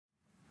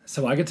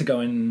So I get to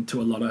go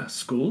into a lot of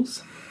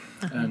schools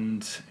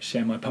and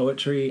share my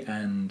poetry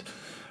and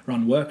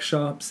run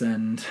workshops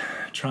and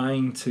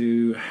trying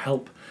to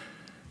help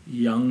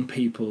young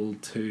people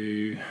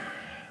to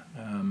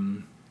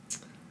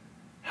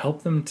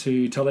help them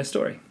to tell their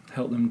story,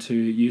 help them to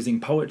using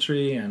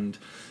poetry and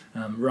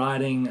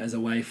writing as a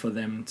way for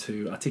them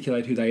to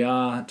articulate who they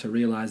are, to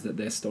realize that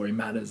their story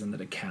matters and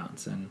that it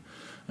counts. And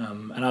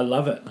I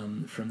love it,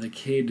 from the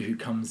kid who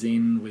comes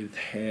in with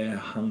hair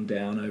hung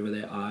down over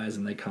their eyes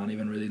and they can't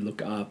even really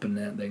look up, and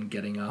then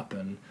getting up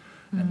and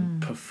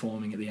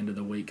performing at the end of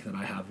the week that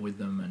I have with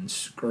them and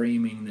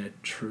screaming their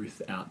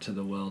truth out to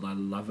the world. I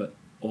love it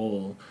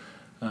all.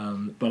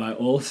 But I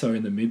also,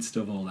 in the midst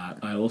of all that,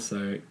 I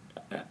also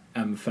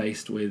am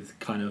faced with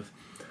kind of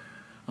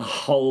a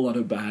whole lot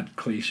of bad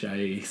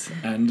cliches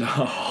and a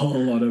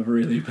whole lot of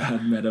really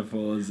bad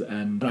metaphors.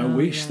 And I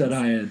wish that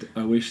I had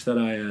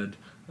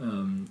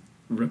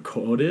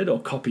recorded or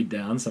copied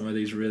down some of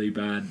these really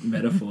bad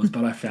metaphors,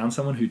 but I found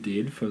someone who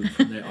did from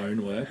their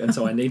own work, and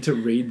so I need to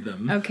read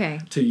them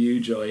to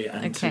you, Joy,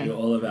 and to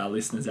all of our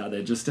listeners out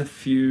there. Just a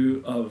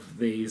few of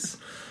these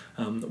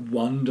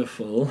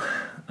wonderful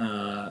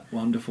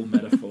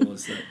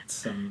metaphors that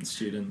some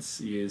students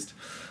used.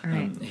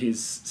 Here's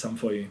some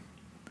for you.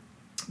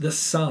 The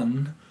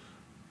sun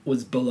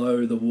was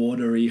below the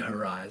watery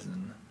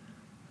horizon,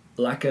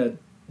 like a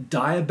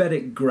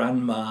diabetic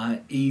grandma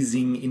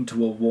easing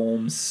into a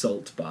warm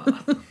salt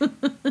bath.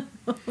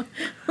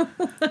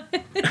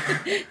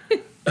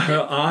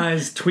 Her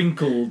eyes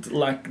twinkled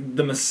like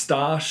the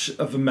moustache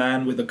of a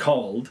man with a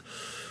cold.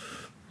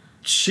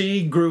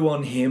 She grew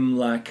on him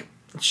like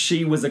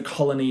she was a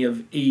colony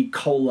of E.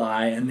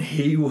 coli and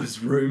he was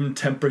room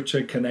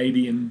temperature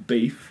Canadian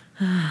beef.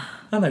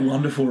 Aren't they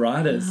wonderful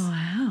writers? Oh,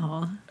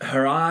 wow.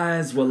 Her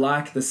eyes were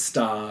like the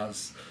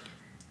stars,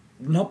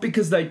 not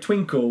because they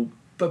twinkle,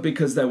 but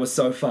because they were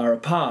so far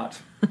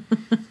apart.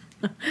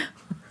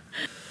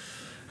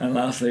 And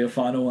lastly, a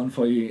final one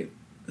for you.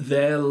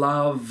 Their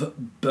love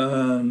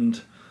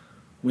burned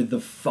with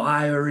the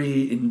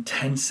fiery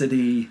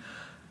intensity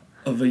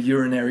of a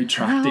urinary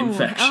tract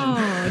infection.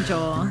 Oh,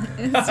 Joel.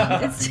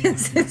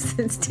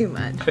 It's too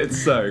much.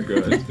 It's so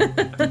good.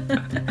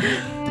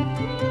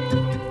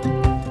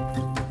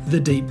 The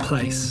Deep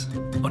Place,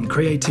 on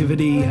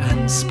creativity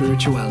and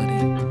spirituality.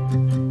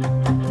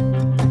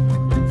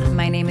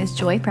 My name is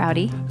Joy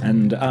Prouty.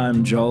 And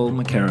I'm Joel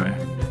McCarrow.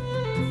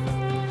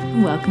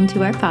 Welcome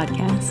to our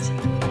podcast.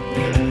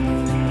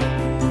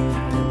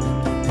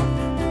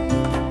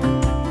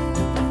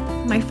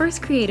 My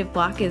first creative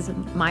block is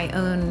my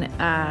own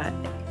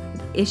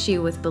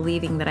issue with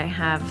believing that I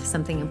have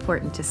something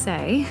important to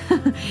say.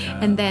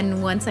 And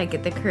then once I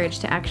get the courage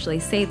to actually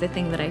say the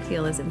thing that I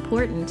feel is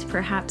important,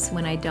 perhaps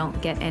when I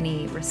don't get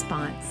any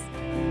response.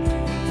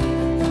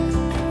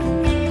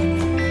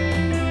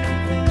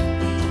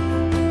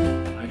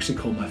 I actually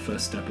call my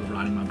first step of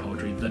writing my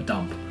poetry the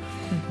dump.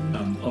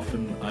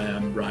 Often I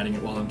am writing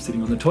it while I'm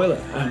sitting on the toilet,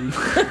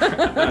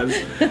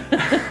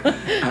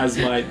 as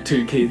my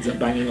two kids are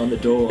banging on the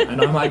door,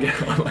 and I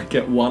might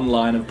get one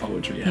line of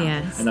poetry out,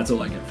 and that's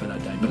all I get for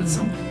that day, but it's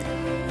something.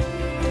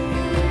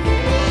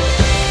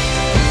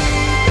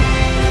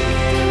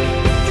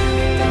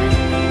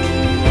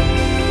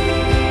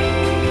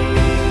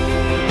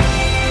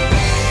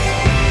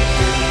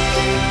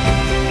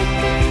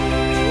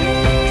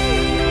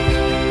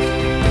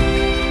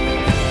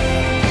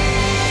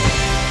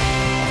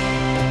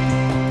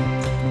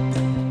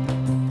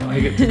 I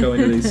get to go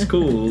into these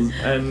schools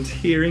and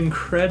hear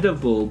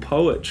incredible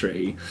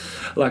poetry,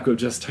 like we've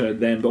just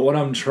heard then. But what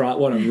I'm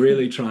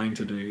really trying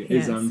to do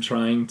is I'm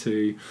trying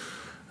to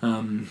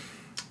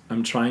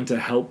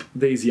help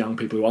these young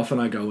people. Who often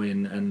I go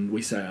in and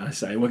I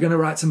say we're going to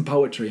write some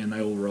poetry, and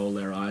they all roll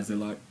their eyes. They're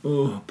like,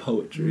 oh,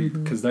 poetry,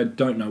 because they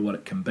don't know what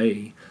it can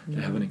be.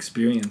 They haven't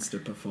experienced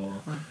it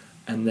before. Wow.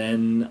 And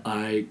then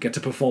I get to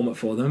perform it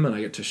for them, and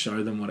I get to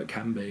show them what it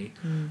can be.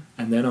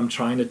 And then I'm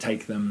trying to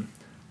take them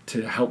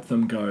to help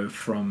them go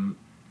from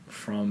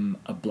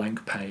a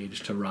blank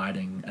page to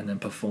writing and then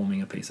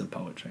performing a piece of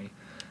poetry.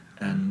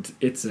 And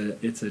it's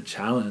a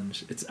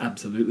challenge. It's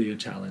absolutely a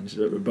challenge.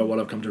 But what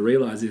I've come to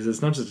realize is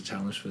it's not just a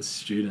challenge for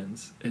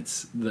students.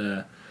 It's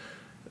the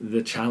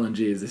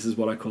challenge is, this is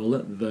what I call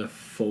it, the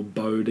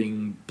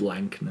foreboding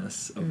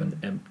blankness of an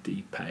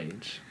empty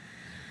page.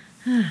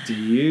 Do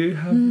you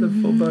have the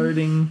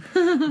foreboding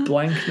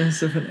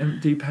blankness of an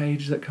empty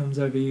page that comes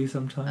over you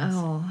sometimes?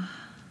 Oh,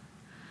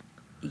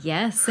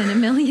 yes, in a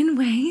million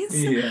ways.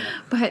 Yeah.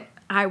 But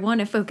I want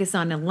to focus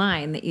on a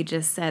line that you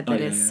just said that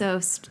is so.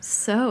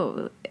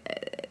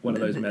 One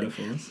of those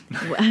metaphors.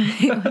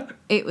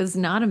 It was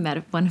not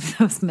one of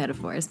those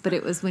metaphors, but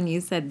it was when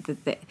you said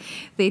that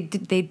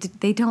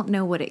they don't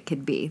know what it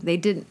could be. They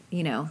didn't,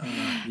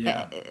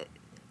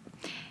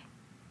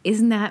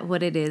 isn't that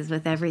what it is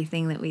with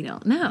everything that we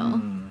don't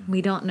know?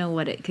 We don't know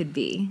what it could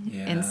be,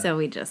 and so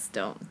we just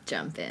don't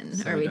jump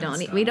in, or we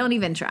don't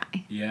even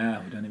try.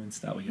 Yeah, we don't even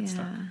start. We get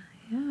stuck.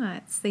 Yeah,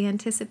 it's the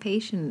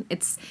anticipation.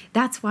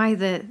 That's why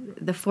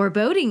the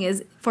foreboding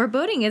is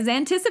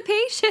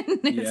anticipation.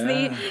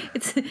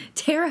 It's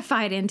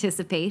terrified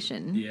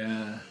anticipation.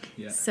 Yeah.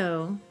 Yeah.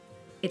 So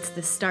it's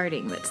the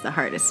starting that's the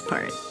hardest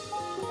part.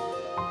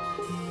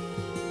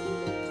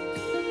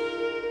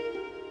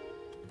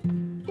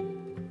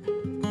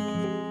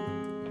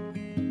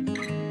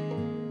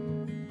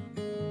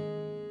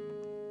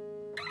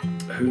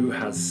 Who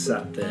has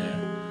sat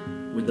there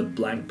with a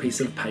blank piece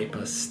of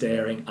paper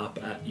staring up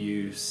at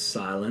you,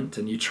 silent,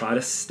 and you try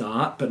to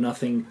start, but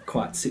nothing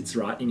quite sits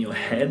right in your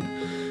head,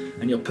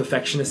 and your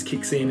perfectionist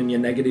kicks in and your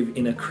negative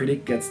inner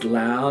critic gets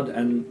loud,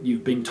 and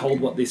you've been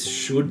told what this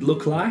should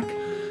look like,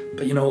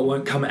 but you know it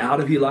won't come out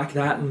of you like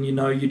that, and you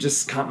know you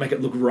just can't make it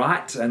look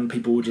right, and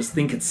people will just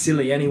think it's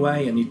silly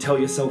anyway, and you tell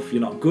yourself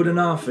you're not good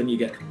enough, and you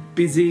get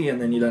busy, and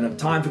then you don't have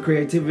time for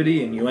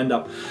creativity, and you end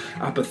up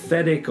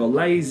apathetic or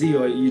lazy,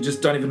 or you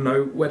just don't even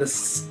know where to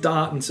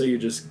start, and so you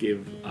just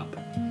give up.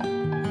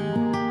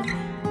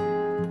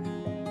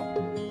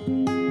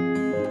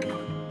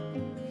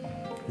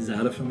 Is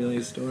that a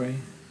familiar story?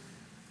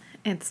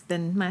 It's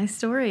been my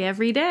story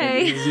every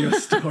day. It is your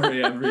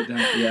story every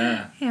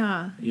day.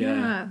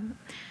 Yeah.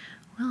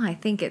 Well, I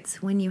think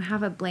it's when you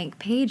have a blank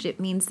page, it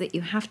means that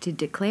you have to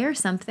declare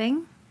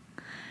something.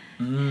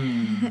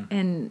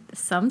 And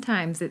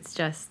sometimes it's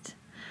just,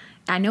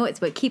 I know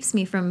it's what keeps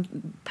me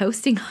from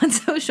posting on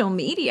social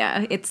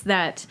media. It's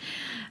that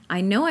I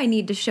know I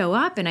need to show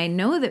up, and I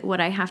know that what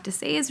I have to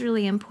say is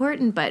really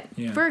important, but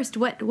first,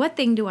 what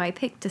thing do I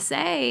pick to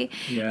say?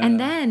 And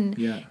then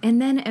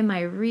am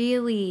I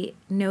really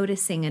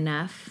noticing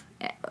enough?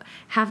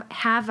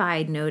 Have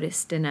I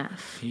noticed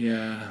enough?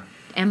 Yeah.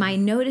 Am I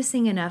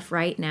noticing enough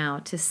right now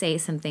to say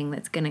something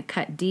that's going to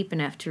cut deep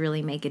enough to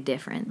really make a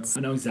difference?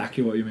 I know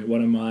exactly what you mean.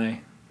 One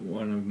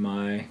of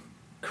my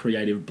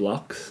creative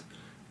blocks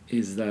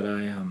is that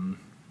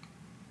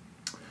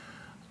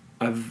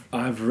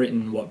I've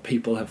written what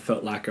people have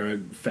felt like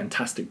are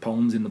fantastic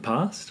poems in the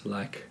past,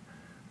 like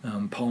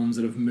poems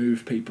that have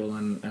moved people,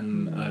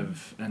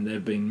 and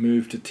they've been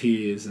moved to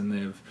tears, and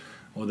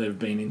they've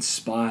been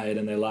inspired,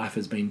 and their life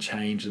has been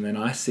changed, and then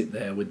I sit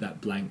there with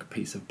that blank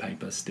piece of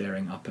paper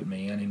staring up at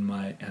me, and in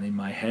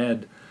my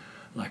head,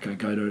 like I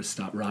go to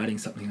start writing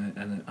something,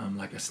 and I'm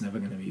like, it's never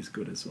going to be as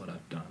good as what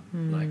I've done.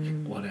 Like,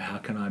 how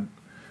can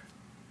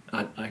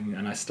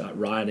and I start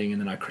writing,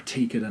 and then I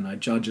critique it, and I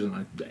judge it, and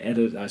I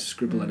edit, I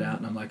scribble it out,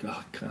 and I'm like,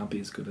 oh, it can't be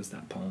as good as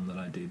that poem that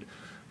I did.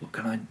 What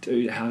can I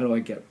do? How do I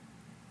get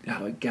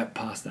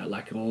past that?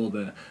 Like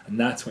and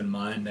that's when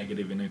my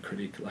negative inner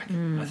critic,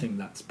 I think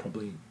that's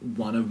probably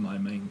one of my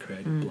main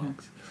creative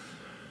blocks.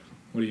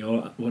 What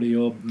are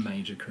your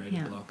major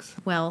creative blocks?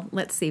 Well,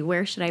 let's see.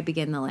 Where should I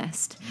begin the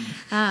list?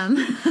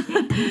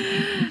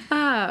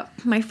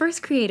 My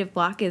first creative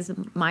block is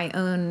my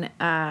own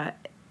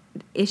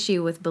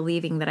issue with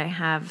believing that I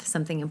have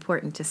something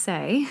important to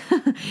say.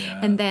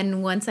 And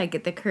then once I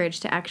get the courage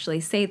to actually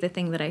say the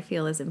thing that I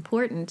feel is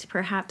important,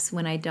 perhaps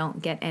when I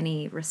don't get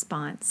any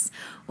response,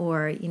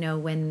 or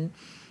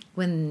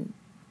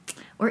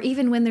or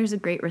even when there's a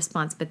great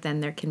response, but then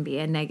there can be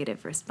a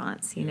negative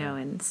response,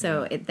 and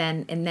so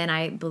then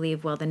I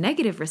believe, well, the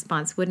negative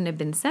response wouldn't have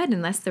been said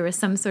unless there was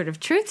some sort of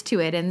truth to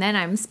it, and then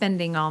I'm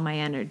spending all my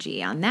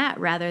energy on that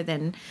rather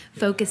than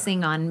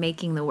focusing on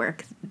making the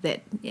work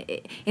that,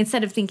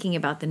 instead of thinking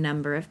about the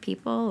number of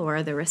people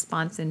or the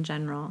response in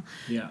general,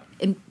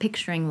 and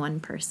picturing one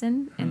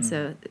person, and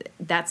so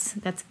that's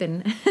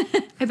been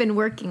I've been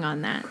working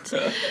on that,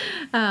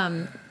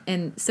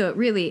 and so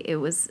it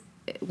was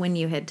when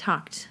you had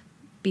talked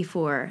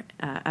before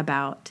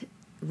about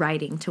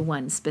writing to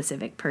one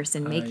specific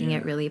person, making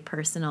it really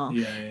personal.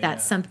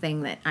 That's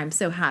something that I'm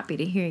so happy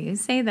to hear you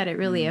say, that it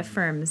really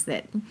affirms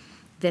that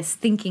this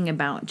thinking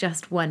about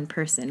just one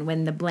person,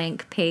 when the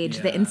blank page,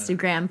 the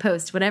Instagram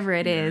post, whatever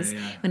it is,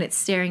 when it's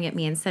staring at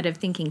me, instead of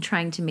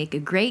trying to make a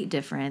great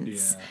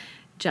difference,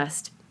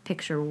 just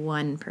picture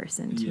one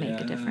person to make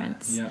a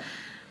difference.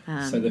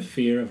 So the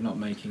fear of not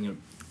making it,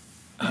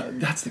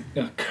 that's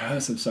the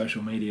curse of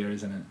social media,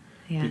 isn't it?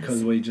 Yes.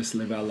 Because we just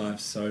live our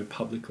lives so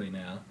publicly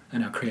now,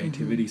 and our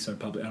creativity so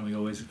public, and we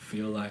always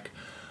feel like,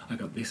 I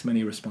got this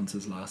many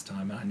responses last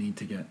time, and I need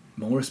to get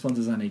more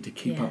responses, I need to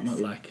keep up.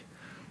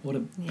 What a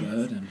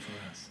burden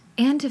for us.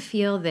 And to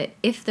feel that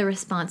if the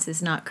response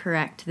is not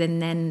correct,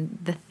 then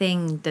the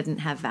thing didn't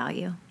have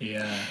value.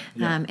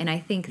 And I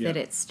think that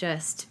it's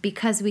just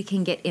because we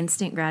can get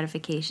instant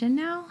gratification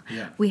now,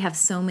 we have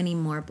so many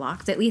more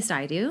blocks. At least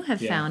I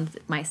have found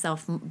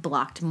myself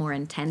blocked more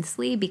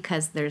intensely,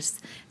 because there's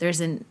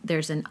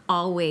an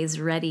always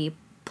ready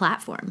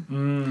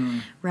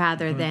platform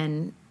rather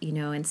than,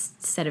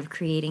 instead of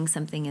creating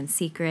something in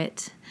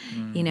secret,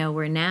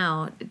 we're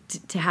now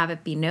to have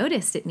it be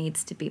noticed, it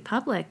needs to be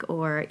public,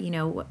 or,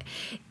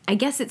 I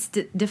guess it's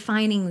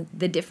defining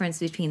the difference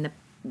between the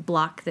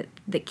block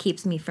that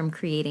keeps me from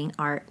creating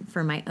art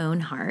for my own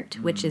heart,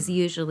 which is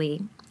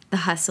usually the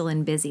hustle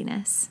and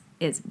busyness.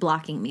 is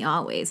blocking me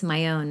always.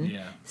 My own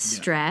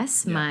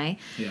stress, my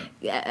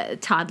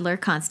toddler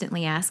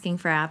constantly asking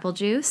for apple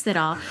juice that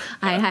I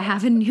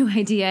have a new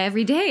idea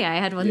every day. I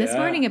had one this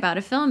morning about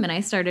a film, and I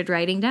started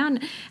writing down.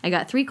 I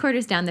got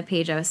 3/4 down the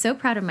page. I was so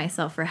proud of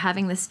myself for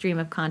having this stream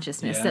of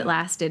consciousness that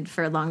lasted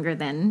for longer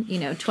than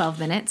 12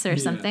 minutes or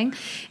something.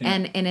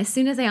 And as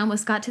soon as I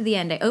almost got to the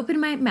end, I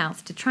opened my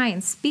mouth to try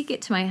and speak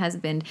it to my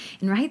husband,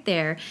 and right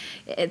there,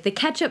 the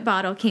ketchup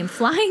bottle came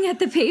flying at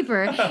the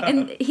paper,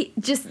 and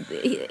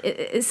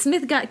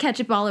Smith got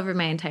ketchup all over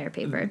my entire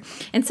paper.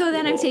 And so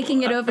then I'm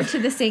taking it over to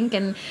the sink,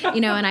 and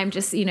and I'm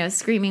just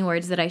screaming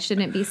words that I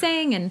shouldn't be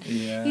saying, and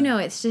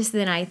it's just,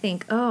 then I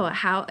think, oh,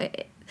 how,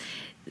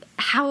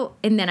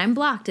 and then I'm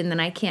blocked, and then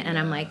I can't, and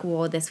I'm like,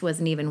 well, this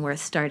wasn't even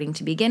worth starting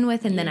to begin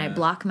with, and then I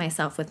block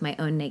myself with my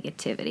own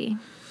negativity.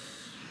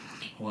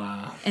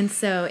 Wow. And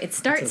so it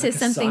starts as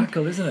something. It's a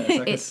cycle, isn't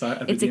it? It's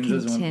like it's a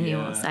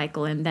continual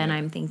cycle. And then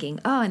I'm thinking,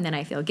 and then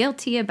I feel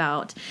guilty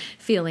about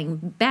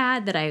feeling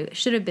bad that I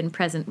should have been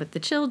present with the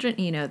children.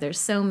 There's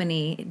so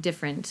many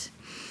different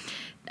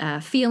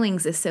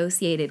feelings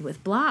associated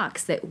with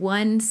blocks, that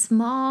one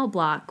small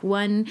block,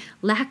 one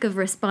lack of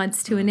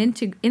response to an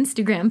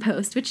Instagram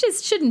post, which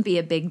shouldn't be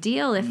a big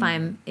deal if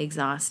I'm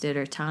exhausted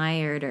or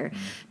tired or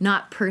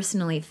not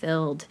personally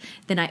filled,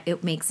 then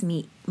it makes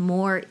me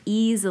more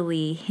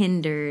easily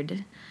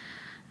hindered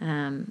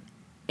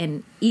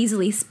and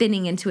easily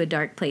spinning into a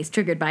dark place,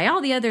 triggered by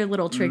all the other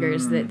little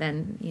triggers that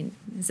then,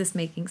 is this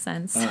making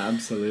sense?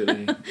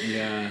 Absolutely.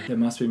 Yeah. There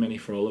must be many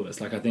for all of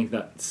us. Like, I think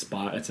that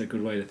it's a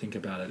good way to think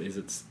about it, is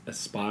it's a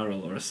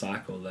spiral or a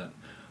cycle that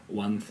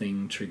one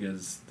thing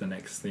triggers the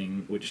next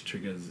thing, which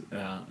triggers,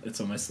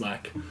 it's almost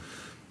like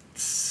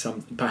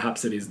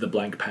perhaps it is the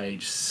blank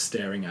page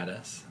staring at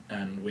us,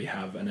 and we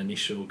have an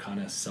initial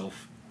kind of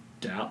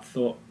self-doubt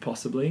thought,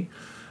 possibly.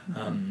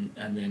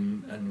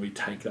 And we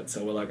take that,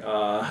 so we're like,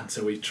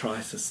 so we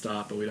try to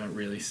start, but we don't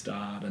really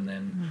start, and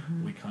then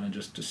we kind of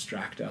just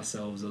distract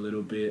ourselves a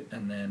little bit,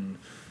 and then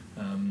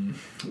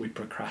we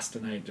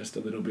procrastinate just a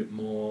little bit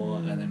more,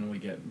 and then we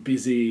get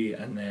busy,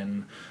 and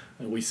then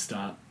we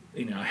start,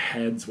 in our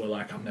heads, we're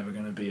like, I'm never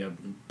going to be a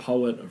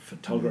poet or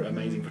photographer,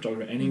 amazing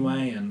photographer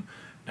anyway,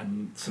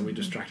 and so we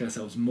distract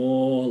ourselves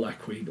more,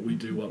 like we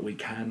do what we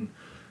can.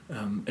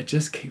 It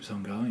just keeps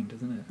on going,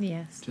 doesn't it?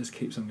 Yes. It just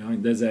keeps on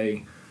going. There's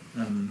an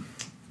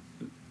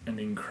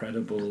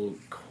incredible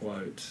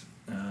quote.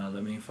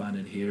 Let me find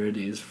it. Here it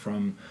is,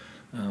 from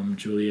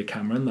Julia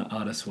Cameron, The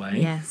Artist's Way.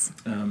 Yes.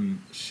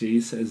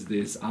 She says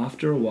this: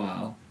 after a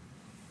while,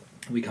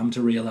 we come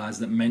to realize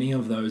that many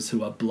of those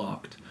who are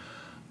blocked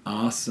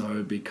are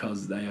so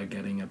because they are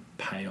getting a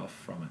payoff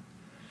from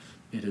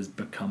it. It has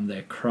become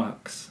their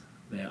crux,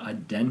 their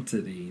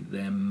identity,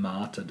 their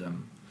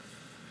martyrdom.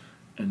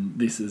 And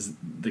this is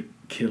the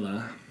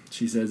killer.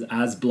 She says,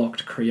 as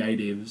blocked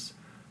creatives,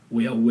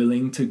 we are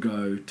willing to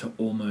go to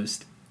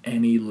almost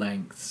any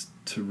lengths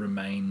to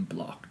remain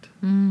blocked.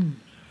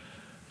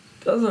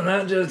 Doesn't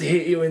that just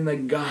hit you in the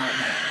gut?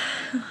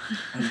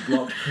 As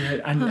blocked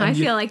creative. I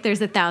feel like there's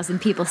 1,000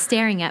 people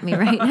staring at me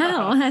right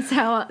now. That's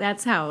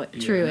how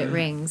true it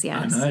rings.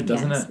 Yes. I know,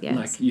 doesn't it? Yes.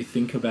 Like, you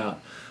think about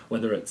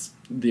whether it's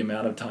the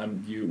amount of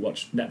time you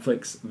watch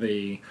Netflix,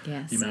 the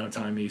amount of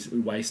time you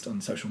waste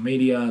on social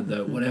media,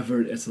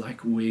 whatever. It's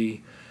like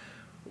we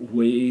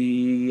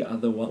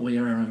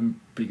are our own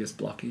biggest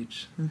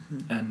blockage,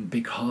 and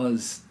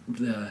because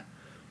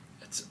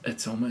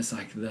it's almost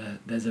like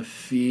there's a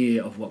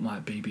fear of what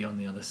might be beyond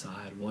the other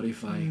side. What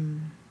if I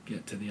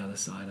get to the other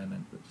side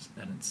and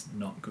it's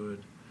not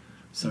good?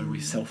 So we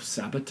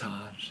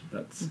self-sabotage.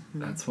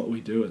 That's what we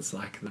do. It's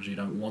like you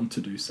don't want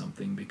to do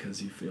something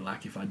because you feel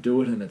like, if I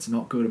do it and it's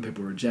not good and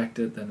people reject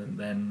it,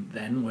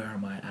 then where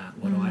am I at?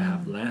 What do I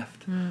have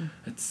left? And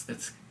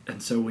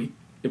so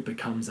it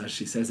becomes, as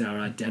she says, our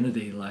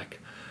identity. Like,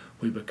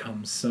 we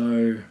become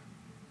so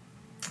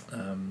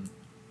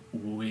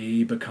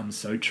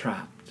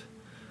trapped.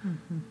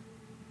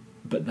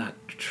 But that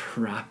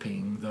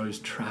those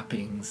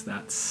trappings,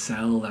 that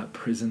cell, that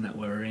prison that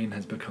we're in,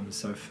 has become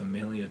so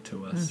familiar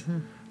to us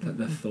that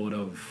the thought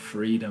of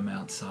freedom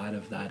outside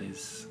of that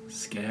is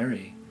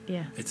scary.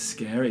 Yeah. It's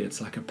scary. It's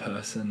like a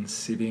person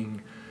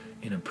sitting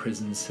in a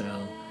prison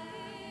cell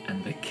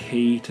and the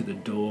key to the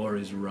door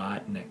is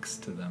right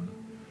next to them.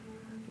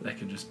 They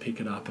could just pick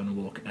it up and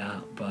walk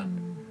out, but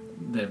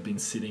they've been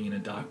sitting in a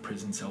dark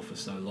prison cell for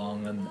so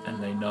long,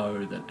 and they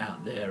know that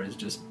out there is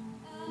just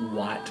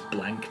white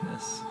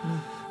blankness,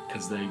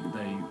 because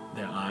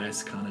their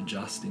eyes can't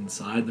adjust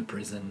inside the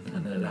prison,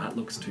 and that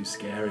looks too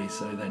scary,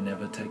 so they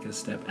never take a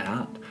step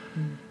out.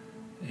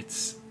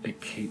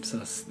 It keeps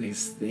us,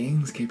 these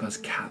things keep us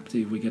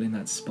captive. We get in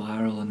that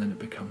spiral, and then it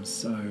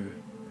becomes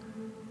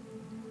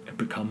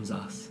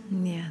us.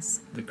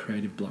 Yes. The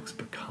creative blocks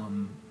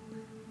become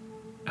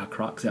our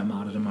crux, our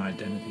martyrdom, our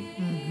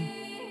identity.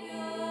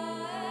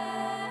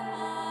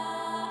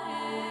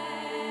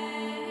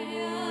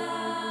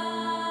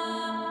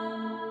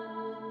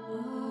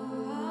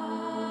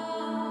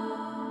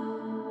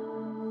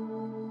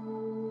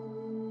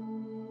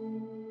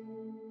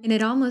 And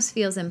it almost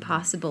feels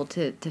impossible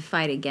to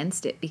fight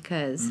against it,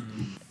 because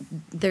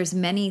there's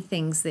many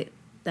things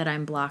that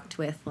I'm blocked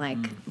with, like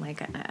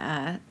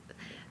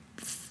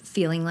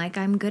feeling like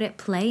I'm good at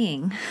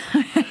playing,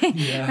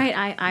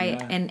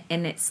 right? And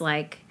it's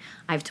like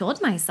I've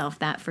told myself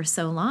that for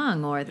so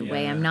long, or the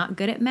way I'm not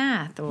good at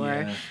math,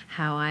 or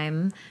how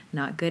I'm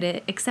not good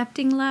at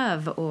accepting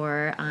love,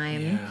 or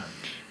I'm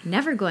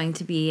never going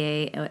to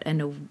be an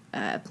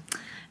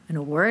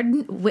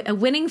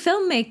winning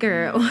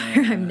filmmaker,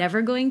 or I'm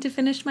never going to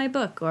finish my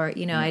book, or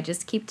I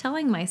just keep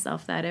telling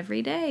myself that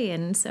every day,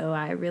 and so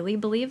I really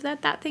believe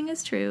that thing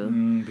is true.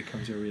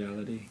 Becomes your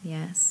reality.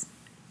 Yes.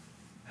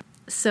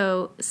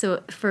 So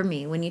for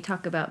me, when you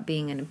talk about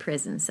being in a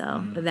prison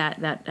cell,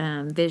 that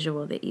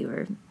visual that you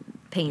were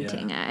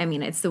painting, I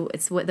mean, it's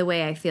the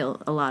way I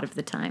feel a lot of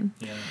the time.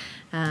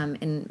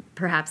 And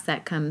perhaps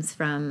that comes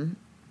from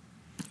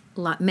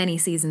many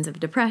seasons of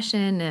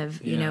depression, of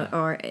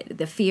or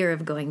the fear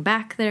of going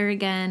back there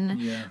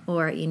again,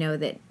 or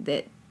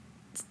that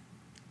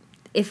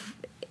if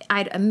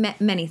I'd met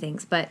many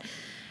things, but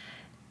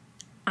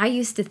I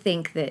used to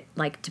think that,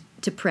 like,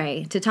 to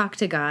pray, to talk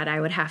to God,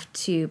 I would have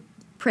to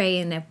pray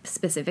in a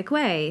specific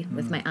way,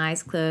 with my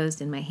eyes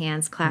closed and my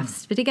hands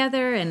clasped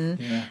together,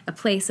 and a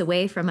place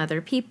away from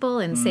other people,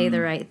 and say the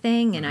right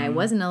thing. And I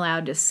wasn't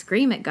allowed to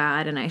scream at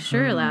God, and I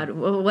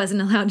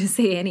wasn't allowed to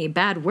say any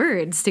bad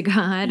words to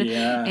God.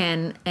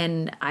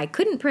 And I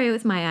couldn't pray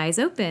with my eyes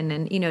open,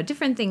 and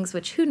different things,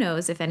 which who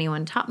knows if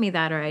anyone taught me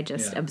that, or I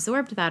just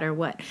absorbed that, or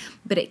what.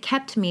 But it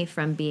kept me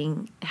from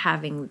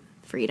having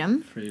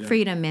freedom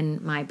in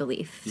my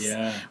beliefs,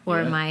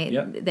 or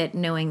that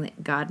knowing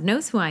that God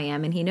knows who I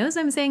am, and He knows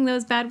I'm saying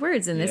those bad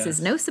words, and this is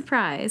no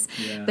surprise.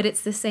 But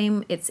it's the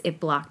same.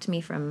 It blocked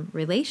me from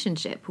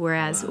relationship.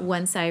 Whereas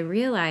once I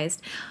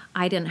realized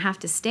I didn't have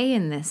to stay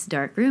in this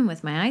dark room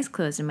with my eyes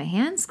closed and my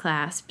hands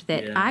clasped,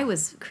 that I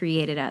was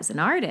created as an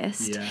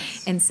artist,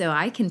 and so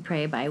I can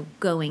pray by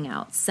going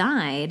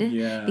outside.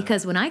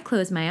 Because when I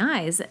close my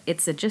eyes,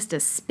 it's just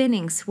a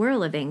spinning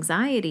swirl of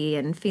anxiety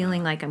and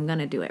feeling like I'm going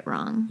to do it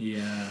wrong.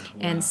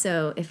 And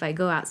so if I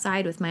go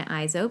outside with my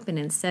eyes open,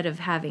 instead of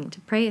having to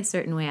pray a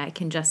certain way, I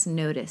can just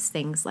notice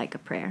things like a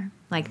prayer,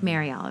 like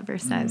Mary Oliver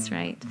says,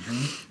 right?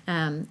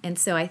 And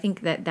so I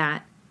think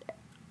that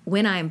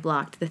when I'm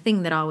blocked, the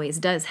thing that always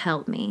does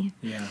help me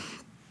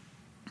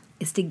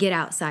is to get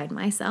outside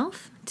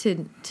myself,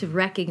 to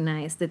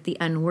recognize that the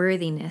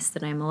unworthiness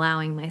that I'm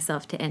allowing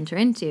myself to enter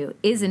into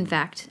is in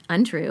fact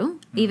untrue,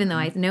 even though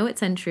I know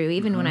it's untrue,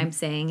 even when I'm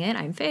saying it,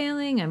 I'm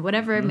failing, and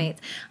whatever it means.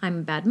 I'm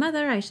a bad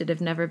mother, I should have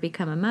never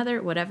become a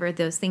mother, whatever.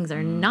 Those things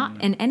are not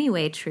in any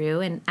way true,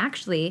 and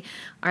actually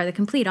are the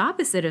complete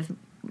opposite of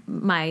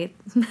my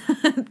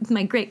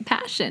my great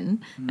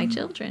passion, my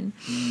children.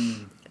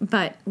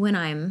 But when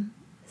I'm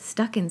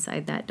stuck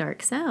inside that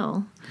dark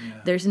cell,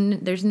 there's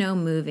no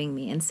moving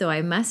me. And so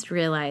I must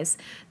realize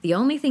the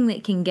only thing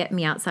that can get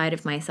me outside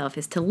of myself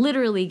is to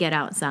literally get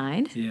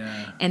outside.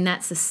 And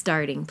that's a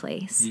starting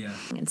place.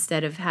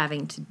 Instead of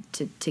having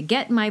to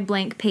get my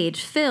blank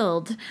page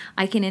filled,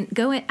 I can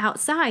go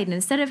outside, and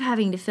instead of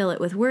having to fill it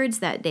with words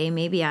that day,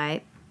 maybe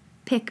I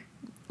pick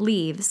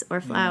leaves or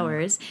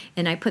flowers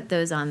and I put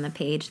those on the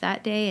page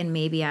that day, and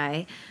maybe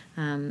I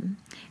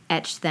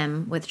etch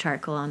them with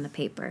charcoal on the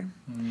paper.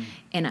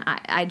 And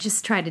I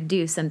just try to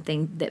do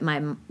something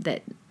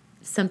that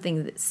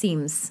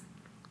seems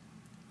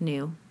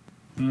new.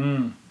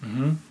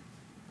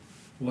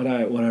 What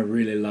I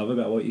really love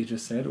about what you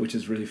just said, which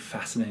is really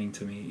fascinating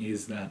to me,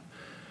 is that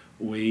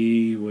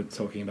we were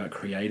talking about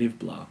creative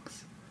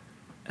blocks,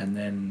 and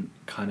then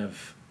kind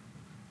of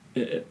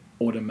it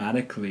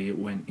automatically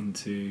went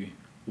into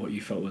what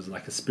you felt was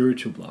like a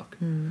spiritual block.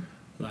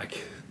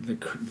 Like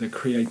the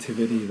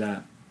creativity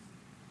that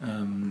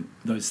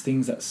those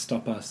things that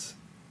stop us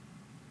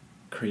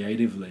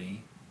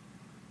creatively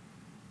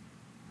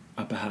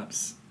are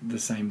perhaps the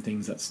same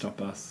things that stop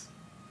us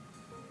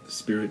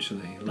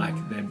spiritually. Like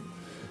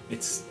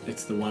it's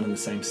the one and the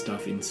same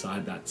stuff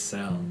inside that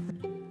cell.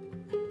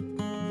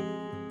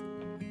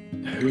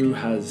 Who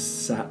has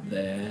sat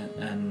there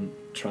and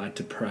tried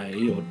to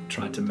pray or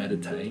tried to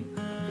meditate,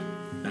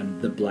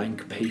 and the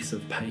blank piece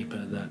of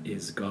paper that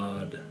is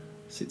God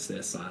sits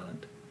there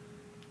silent,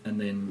 and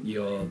then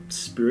your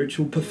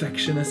spiritual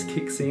perfectionist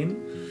kicks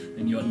in,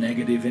 and your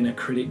negative inner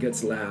critic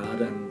gets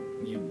loud,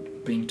 and you're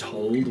being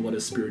told what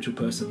a spiritual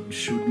person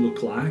should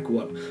look like,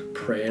 what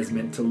prayer's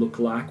meant to look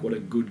like, what a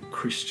good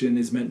Christian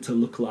is meant to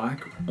look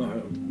like,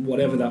 or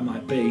whatever that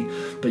might be.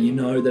 But you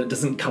know that it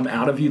doesn't come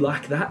out of you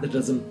like that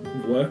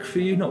doesn't work for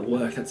you. Not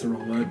work, that's the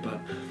wrong word, but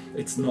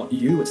it's not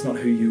you, it's not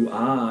who you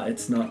are,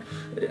 it's not,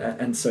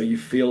 and so you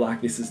feel like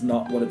this is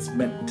not what it's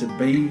meant to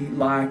be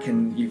like,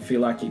 and you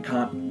feel like you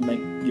can't make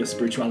your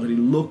spirituality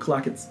look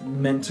like it's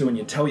meant to, and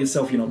you tell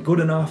yourself you're not good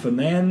enough, and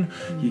then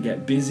you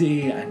get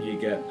busy, and you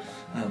get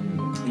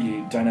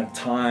you don't have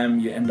time,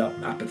 you end up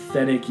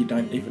apathetic, you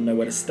don't even know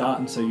where to start,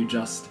 and so you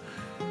just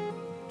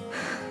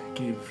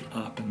give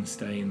up and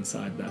stay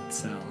inside that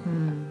cell.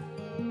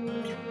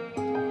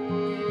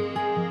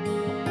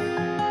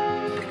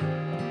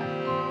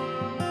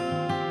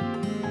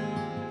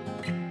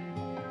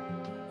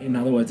 in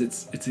other words,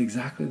 it's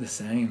exactly the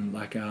same.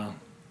 Like I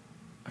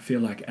feel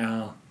like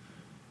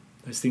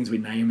those things we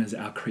name as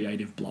our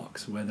creative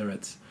blocks, whether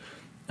it's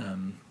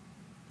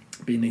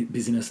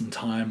busyness and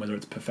time, whether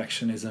it's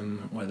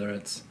perfectionism, whether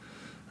it's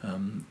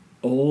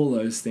all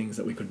those things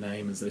that we could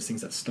name as those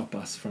things that stop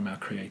us from our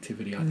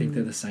creativity. I think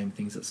they're the same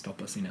things that stop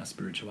us in our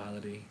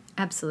spirituality.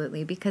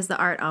 Absolutely, because the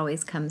art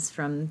always comes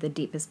from the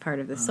deepest part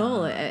of the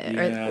soul,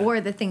 yeah. or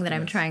the thing that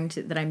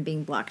I'm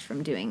being blocked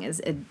from doing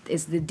is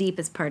the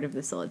deepest part of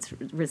the soul. It's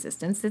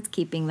resistance that's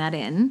keeping that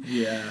in.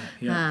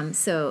 Yeah.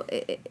 So,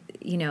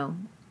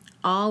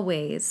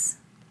 always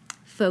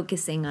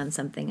focusing on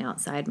something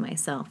outside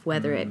myself,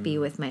 whether it be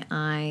with my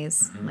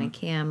eyes, my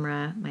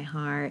camera, my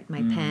heart, my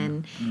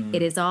pen.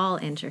 It is all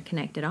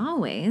interconnected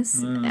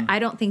always. I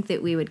don't think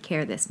that we would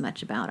care this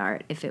much about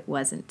art if it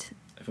wasn't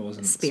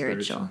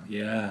spiritual.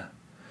 Yeah,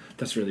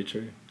 that's really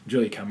true.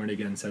 Julia Cameron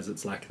again says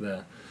it's like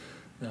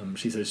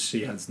she says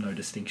she has no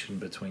distinction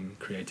between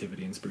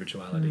creativity and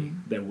spirituality.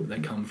 They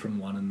come from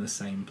one and the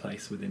same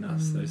place within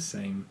us. Those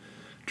same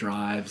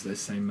drives,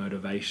 those same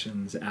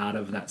motivations, out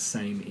of that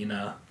same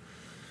inner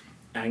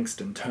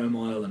angst and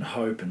turmoil and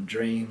hope and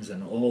dreams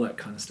and all that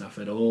kind of stuff.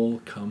 It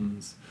all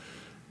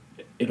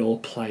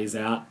plays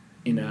out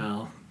in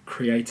our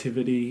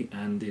creativity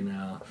and in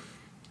our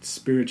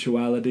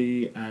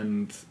spirituality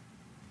and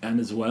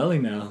as well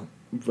in our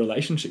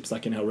relationships,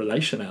 like in our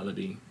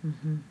relationality.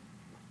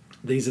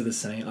 These are the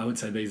same. I would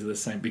say these are the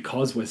same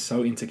because we're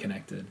so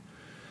interconnected.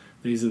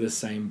 These are the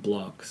same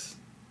blocks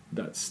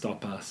that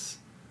stop us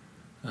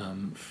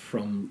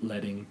from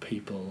letting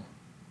people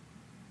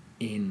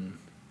in.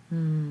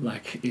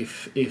 Like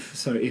if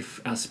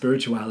our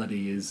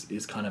spirituality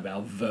is kind of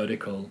our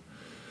vertical,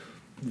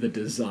 the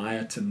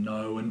desire to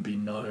know and be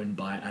known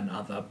by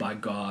another, by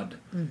God,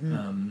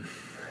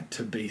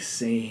 to be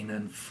seen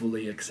and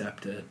fully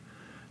accepted,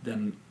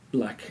 then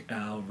like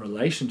our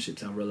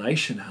relationships, our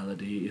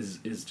relationality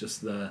is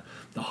just the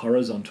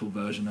horizontal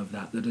version of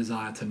that, the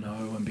desire to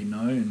know and be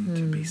known,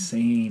 to be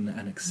seen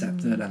and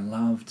accepted and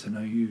loved, to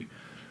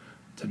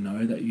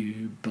know that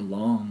you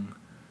belong.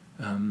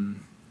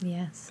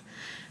 Yes.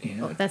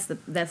 Yeah. Well, that's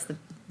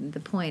the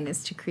point,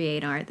 is to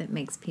create art that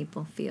makes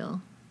people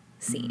feel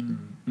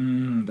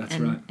seen. That's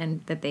right.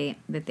 And that they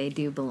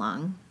do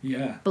belong.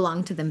 Yeah.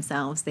 Belong to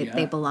themselves.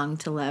 They belong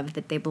to love.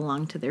 That they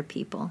belong to their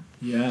people.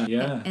 Yeah.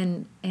 Yeah.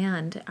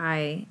 And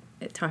I,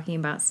 talking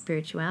about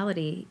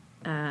spirituality,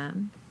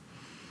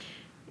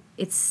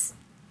 it's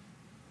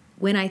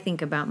when I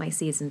think about my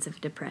seasons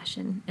of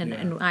depression,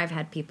 and I've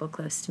had people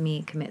close to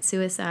me commit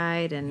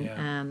suicide,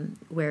 and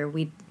where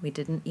we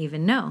didn't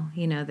even know,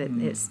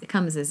 that it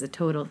comes as a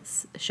total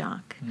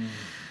shock.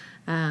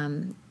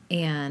 And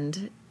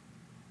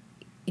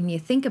you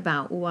think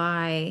about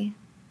why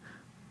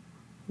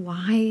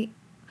the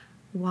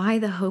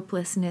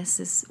hopelessness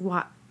is,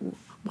 why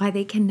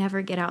they can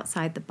never get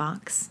outside the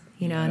box,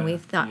 and we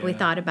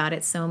thought about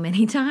it so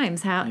many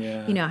times. How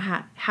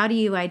do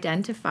you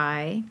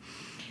identify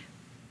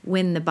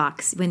when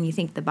you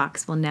think the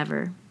box will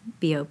never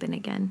be open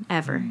again,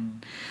 ever?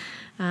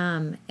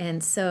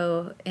 And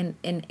so, and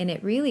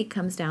it really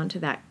comes down to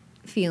that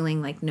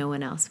feeling like no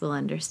one else will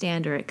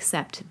understand or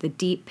accept the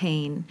deep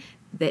pain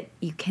that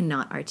you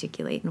cannot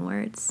articulate in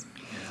words.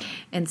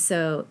 And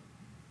so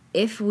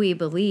if we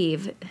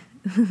believe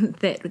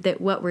that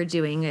what we're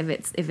doing,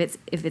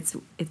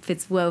 if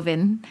it's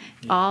woven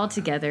all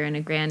together in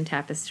a grand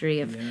tapestry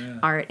of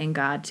art and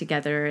God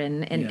together,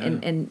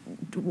 and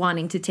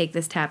wanting to take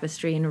this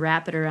tapestry and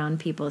wrap it around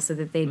people so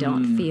that they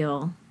don't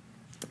feel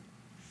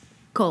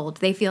cold,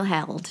 they feel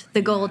held.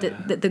 The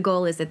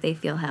goal is that they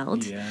feel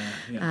held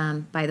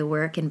by the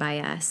work and by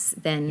us.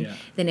 Then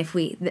if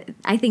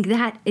I think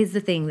that is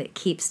the thing that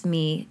keeps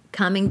me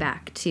coming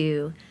back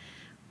to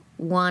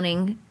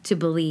wanting to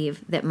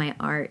believe that my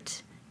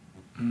art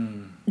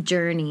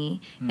journey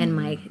and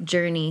my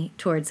journey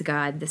towards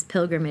God, this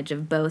pilgrimage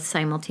of both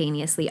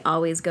simultaneously,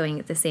 always going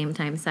at the same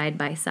time, side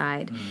by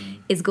side,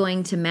 is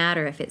going to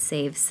matter if it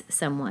saves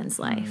someone's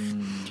life.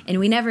 And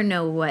we never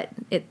know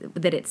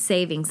that it's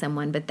saving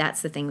someone, but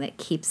that's the thing that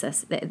keeps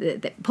us,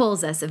 that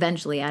pulls us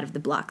eventually out of the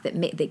block,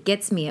 that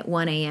gets me at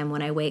 1 a.m.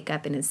 when I wake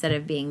up, and instead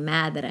of being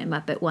mad that I'm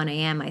up at 1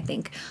 a.m., I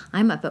think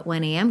I'm up at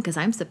 1 a.m. because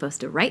I'm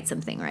supposed to write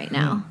something right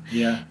now.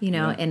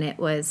 And it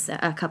was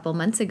a couple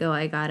months ago,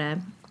 I got a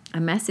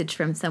message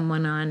from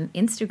someone on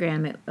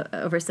Instagram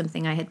over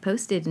something I had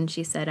posted, and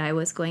she said, I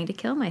was going to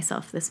kill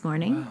myself this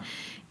morning. Wow.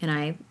 And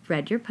I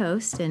read your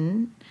post,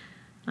 and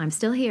I'm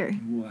still here.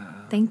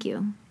 Wow. Thank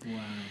you. Wow.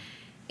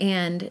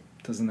 And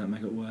doesn't that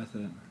make it worth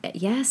it?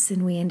 Yes,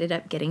 and we ended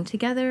up getting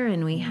together,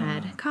 and we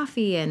had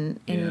coffee, and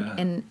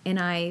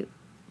I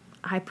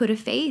put a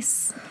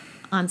face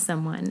on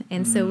someone.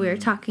 And so we're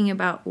talking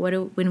about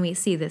when we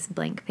see this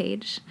blank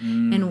page,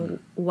 and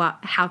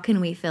how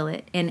can we fill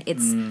it? And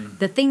it's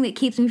the thing that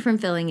keeps me from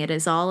filling it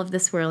is all of the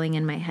swirling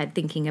in my head,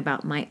 thinking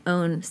about my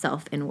own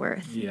self and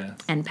worth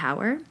and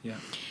power. Yeah.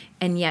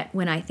 And yet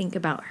when I think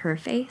about her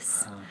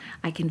face,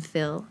 I can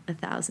fill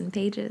 1,000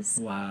 pages.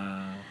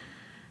 Wow.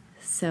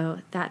 So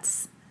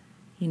that's,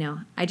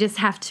 I just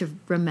have to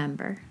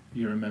remember.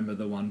 You remember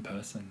the one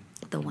person.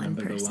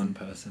 Remember the one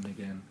person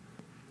again.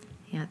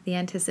 Yeah, the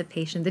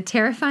anticipation. The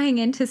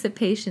terrifying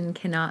anticipation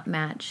cannot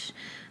match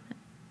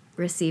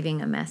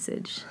receiving a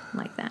message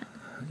like that.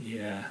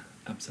 Yeah,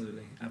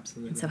 absolutely.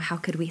 And so how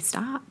could we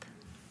stop?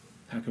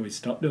 How can we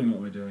stop doing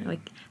what we're doing?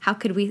 Like, how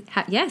can we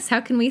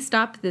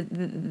stop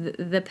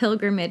the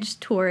pilgrimage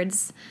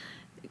towards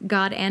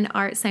God and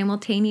art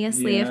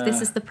simultaneously if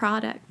this is the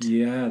product?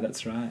 Yeah,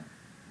 that's right.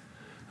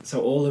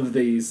 So all of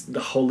these, the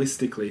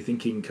holistically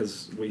thinking,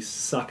 because we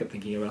suck at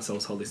thinking of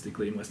ourselves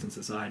holistically in Western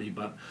society,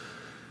 but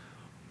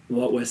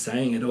what we're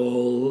saying, it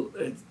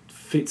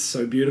fits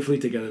so beautifully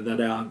together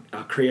that our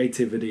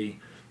creativity,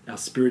 our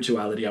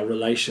spirituality, our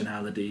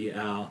relationality,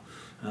 our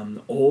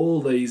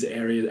all these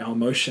areas, our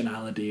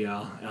emotionality,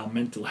 our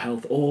mental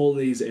health, all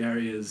these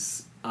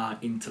areas are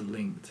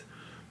interlinked.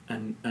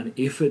 And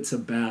if at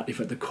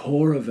the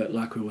core of it,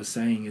 like we were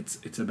saying,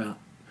 it's about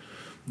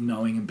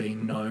knowing and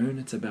being known,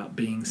 it's about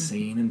being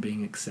seen and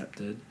being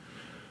accepted,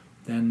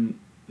 then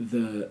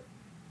the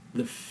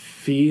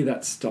fear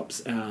that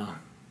stops our...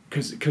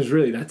 Because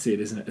really that's it,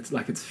 isn't it? It's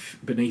like it's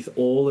beneath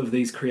all of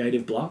these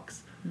creative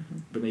blocks,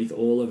 beneath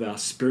all of our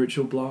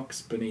spiritual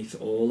blocks, beneath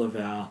all of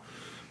our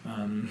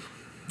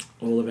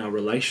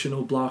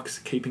relational blocks,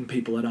 keeping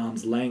people at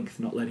arm's length,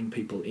 not letting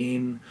people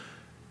in.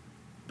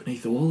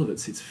 Beneath all of it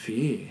sits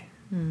fear.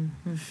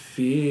 Mm-hmm.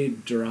 Fear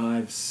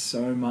drives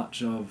so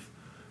much of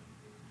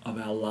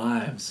our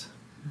lives,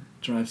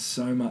 drives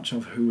so much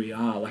of who we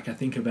are. Like I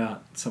think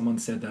about, someone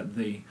said that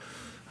the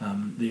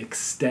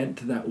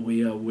extent that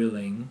we are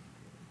willing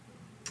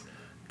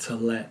to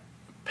let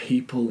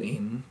people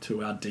in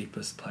to our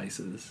deepest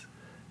places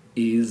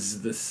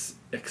is this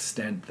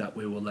extent that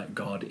we will let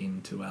God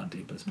into our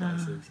deepest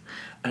places.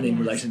 And in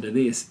relation to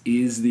this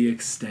is the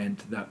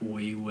extent that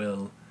we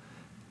will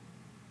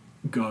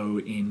go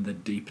in the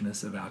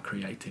deepness of our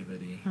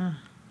creativity.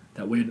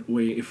 That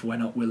we if we're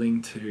not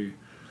willing to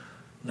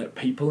let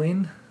people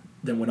in,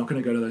 then we're not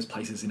going to go to those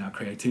places in our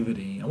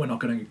creativity, and we're not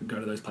going to go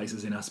to those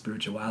places in our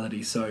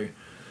spirituality. So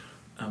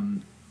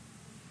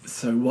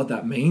what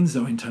that means,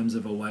 though, in terms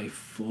of a way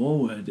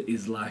forward,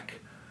 is like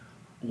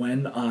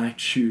when I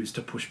choose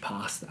to push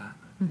past that,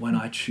 when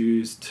I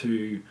choose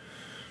to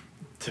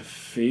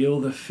feel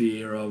the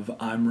fear of,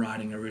 I'm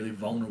writing a really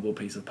vulnerable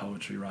piece of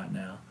poetry right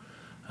now,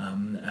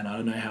 and I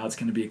don't know how it's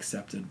going to be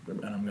accepted,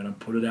 and I'm going to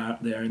put it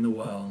out there in the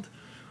world.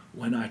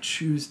 When I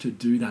choose to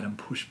do that and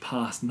push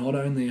past, not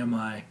only am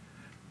I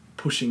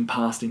pushing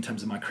past in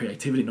terms of my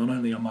creativity, not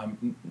only am I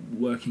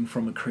working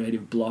from a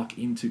creative block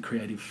into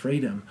creative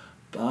freedom,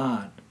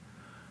 but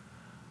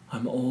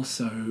I'm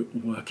also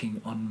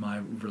working on my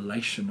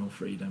relational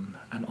freedom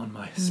and on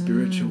my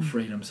spiritual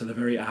freedom. So the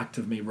very act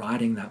of me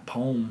writing that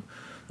poem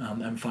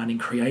and finding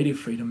creative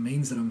freedom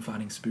means that I'm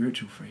finding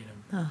spiritual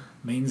freedom,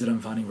 means that I'm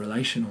finding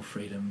relational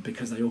freedom,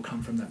 because they all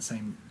come from that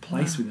same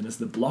place within us.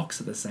 The blocks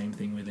are the same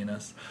thing within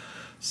us.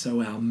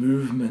 So our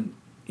movement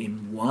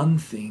in one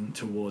thing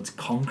towards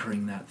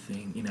conquering that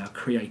thing, in our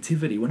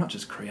creativity, we're not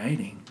just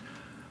creating,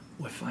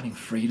 we're finding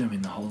freedom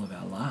in the whole of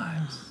our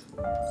lives.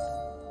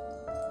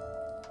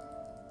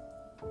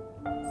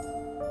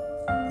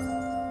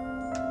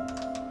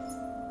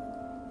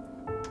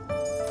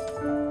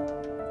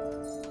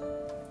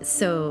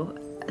 So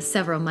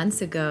several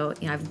months ago,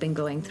 I've been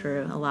going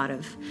through a lot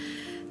of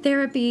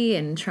therapy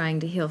and trying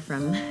to heal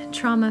from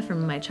trauma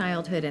from my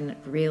childhood, and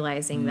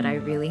realizing that I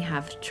really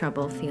have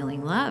trouble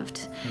feeling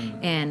loved.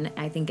 And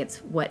I think it's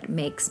what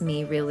makes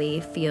me really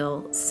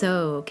feel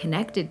so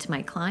connected to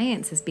my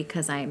clients is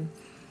because I'm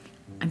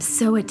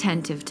so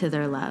attentive to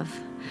their love.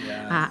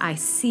 I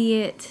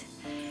see it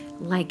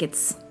like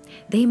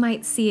they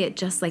might see it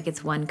just like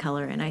it's one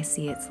color, and I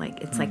see it's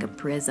like a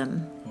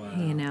prism.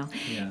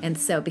 And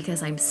so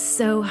because I'm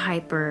so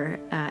hyper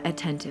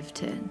attentive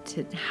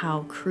to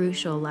how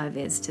crucial love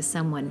is to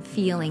someone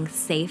feeling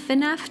safe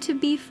enough to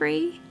be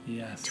free,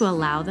 to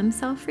allow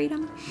themselves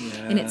freedom.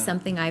 And it's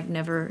something I've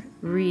never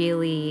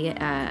really...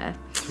 to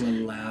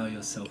allow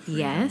yourself freedom.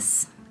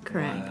 Yes,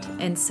 correct. Wow.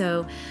 And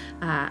so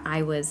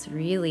I was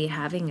really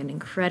having an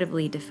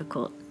incredibly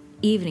difficult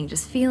evening,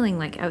 just feeling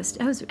like I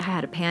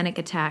had a panic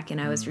attack,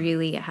 and I was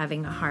really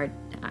having a hard...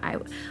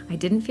 I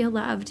didn't feel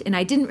loved, and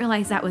I didn't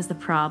realize that was the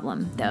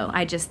problem, though.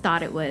 I just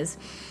thought it was,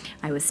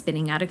 I was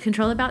spinning out of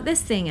control about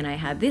this thing, and I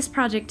had this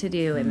project to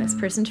do, and this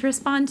person to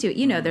respond to.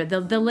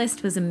 The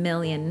list was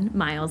 1,000,000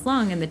 miles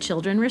long, and the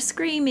children were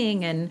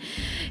screaming, and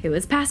it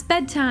was past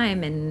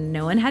bedtime, and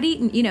no one had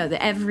eaten.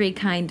 Every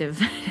kind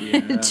of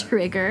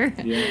trigger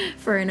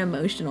for an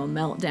emotional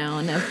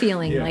meltdown of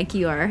feeling like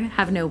you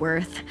have no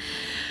worth.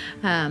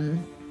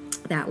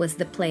 That was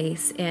the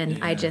place,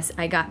 and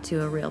I got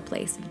to a real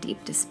place of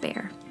deep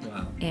despair.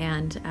 Wow.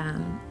 And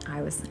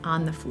I was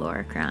on the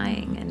floor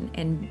crying,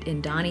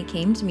 and Donnie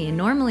came to me, and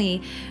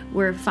normally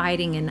we're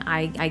fighting, and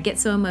I get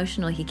so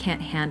emotional he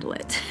can't handle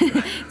it.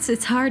 So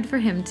it's hard for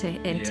him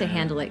to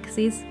handle it,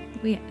 because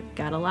we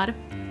got a lot of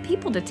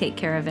people to take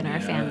care of in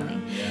our family.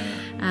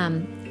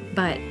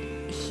 But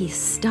he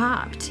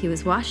stopped. He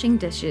was washing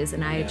dishes,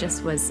 and I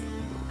just was...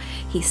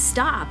 he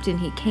stopped and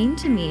he came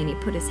to me and he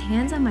put his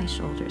hands on my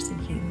shoulders and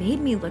he made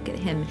me look at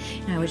him,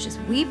 and I was just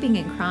weeping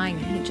and crying,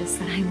 and he just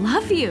said, I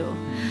love you.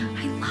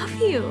 I love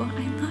you.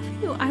 I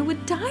love you. I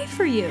would die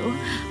for you.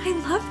 I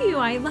love you.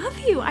 I love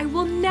you. I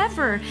will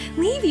never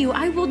leave you.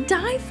 I will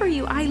die for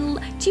you.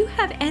 Do you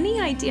have any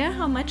idea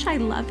how much I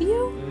love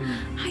you?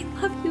 I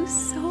love you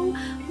so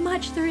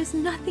much. There is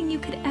nothing you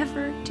could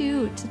ever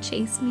do to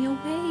chase me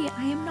away.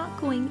 I am not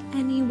going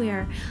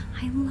anywhere.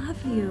 I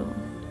love you.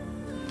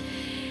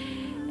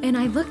 And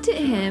I looked at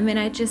him, and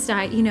I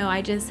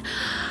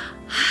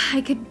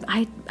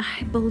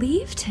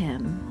believed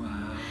him.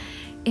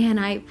 And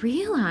I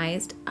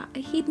realized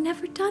he'd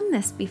never done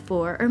this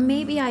before, or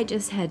maybe I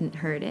just hadn't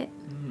heard it.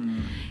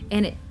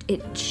 And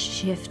it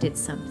shifted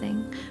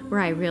something where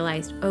I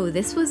realized, oh,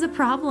 this was a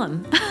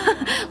problem.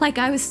 Like,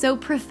 I was so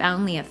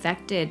profoundly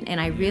affected.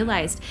 And I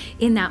realized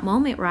in that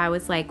moment where I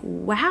was like,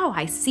 wow,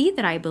 I see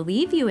that I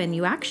believe you and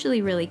you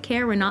actually really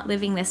care. We're not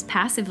living this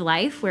passive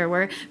life where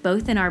we're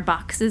both in our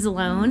boxes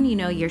alone. You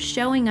know, you're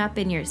showing up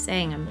and you're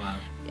saying,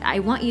 I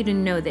want you to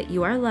know that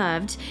you are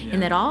loved,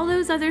 and that all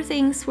those other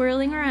things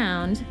swirling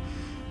around,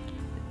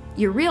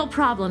 your real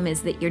problem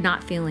is that you're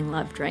not feeling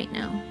loved right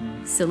now.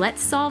 So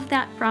let's solve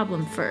that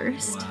problem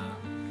first. Wow.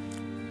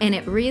 And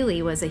it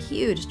really was a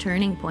huge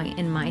turning point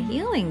in my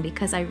healing,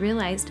 because I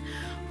realized,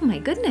 oh my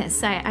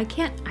goodness, I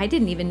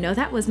didn't even know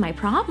that was my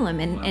problem.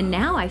 And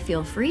now I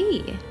feel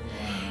free.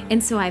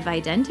 And so I've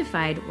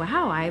identified,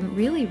 wow, I'm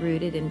really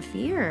rooted in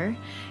fear,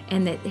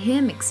 and that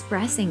him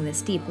expressing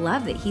this deep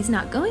love, that he's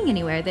not going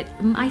anywhere,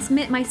 that my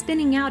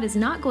spinning out is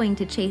not going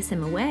to chase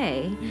him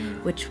away,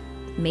 which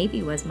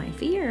maybe was my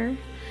fear,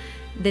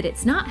 that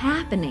it's not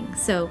happening.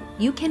 So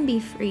you can be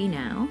free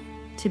now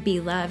to be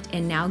loved,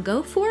 and now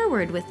go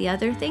forward with the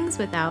other things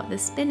without the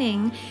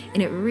spinning.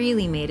 And it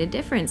really made a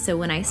difference. So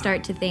when I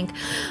start to think,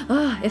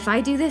 oh, if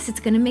I do this, it's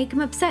going to make him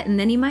upset, and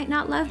then he might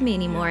not love me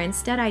anymore.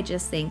 Instead, I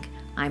just think,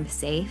 I'm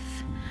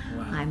safe,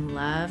 I'm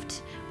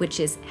loved, which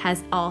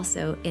has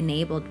also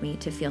enabled me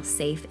to feel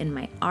safe in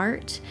my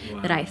art,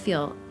 that I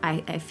feel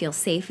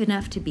safe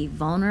enough to be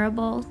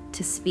vulnerable,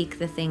 to speak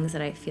the things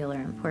that I feel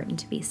are important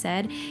to be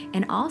said,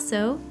 and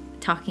also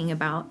talking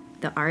about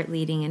the art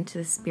leading into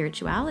the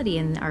spirituality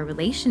and our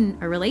relation,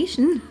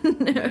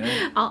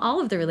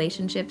 all of the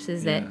relationships,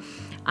 is that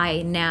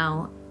I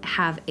now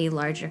have a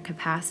larger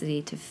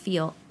capacity to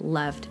feel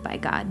loved by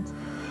God.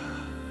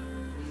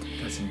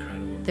 That's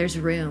incredible. There's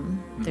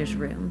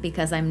room,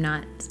 because I'm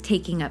not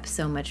taking up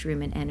so much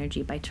room and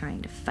energy by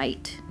trying to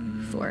fight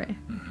for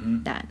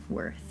that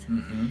worth,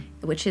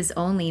 which has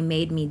only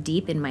made me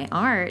deep in my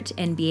art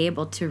and be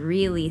able to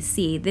really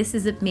see this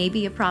is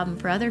maybe a problem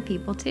for other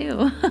people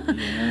too.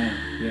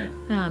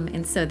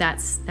 And so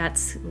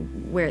that's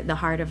where the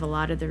heart of a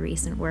lot of the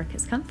recent work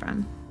has come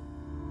from.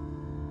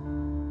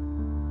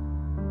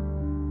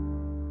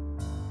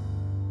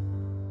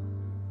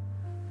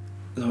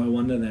 So I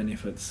wonder then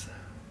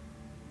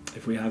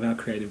if we have our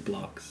creative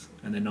blocks,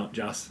 and they're not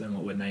just, and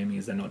what we're naming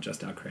is they're not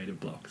just our creative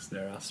blocks,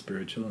 they're our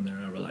spiritual and they're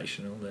our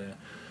relational,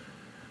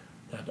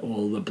 that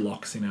all the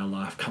blocks in our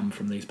life come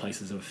from these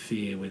places of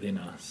fear within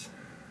us.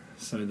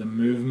 So the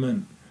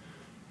movement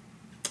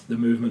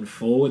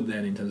forward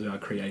then in terms of our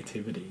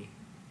creativity,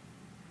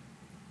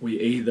 we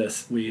either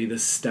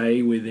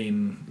stay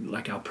within,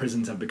 like our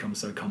prisons have become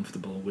so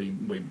comfortable, we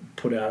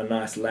put out a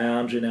nice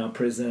lounge in our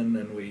prison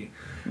and we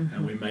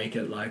make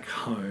it like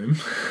home,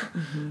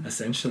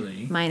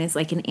 essentially. Mine is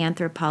like an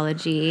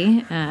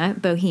anthropology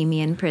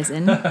bohemian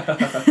prison.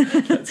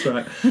 That's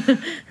right.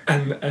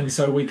 And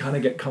so we kind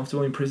of get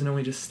comfortable in prison and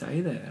we just stay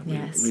there.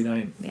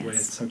 We're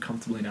so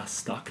comfortable in our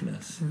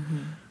stuckness.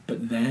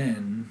 But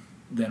then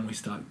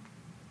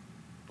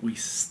we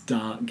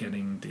start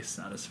getting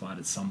dissatisfied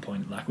at some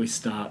point. Like we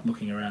start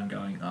looking around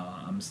going,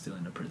 oh, I'm still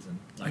in a prison.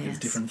 Like it's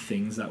different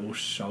things that will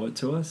show it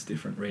to us,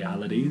 different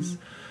realities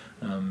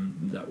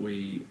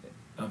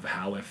of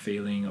how we're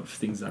feeling, of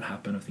things that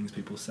happen, of things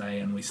people say,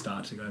 and we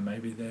start to go,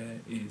 maybe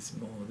there is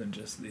more than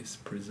just this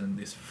prison,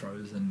 this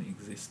frozen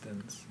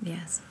existence.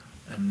 Yes.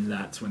 And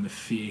that's when the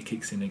fear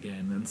kicks in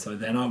again. And so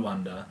then I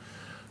wonder,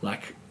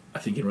 like, I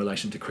think in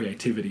relation to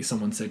creativity,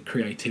 someone said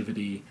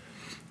creativity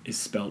is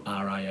spelled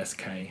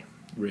R-I-S-K,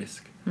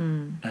 risk.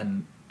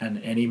 And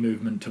any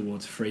movement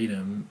towards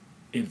freedom,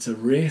 it's a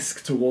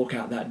risk to walk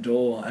out that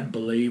door and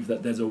believe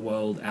that there's a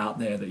world out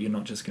there, that you're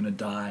not just going to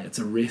die. It's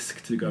a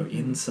risk to go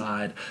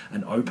inside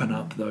and open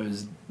up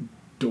those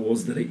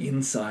doors that are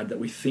inside that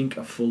we think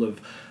are full of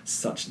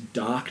such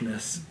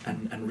darkness,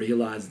 and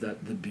realize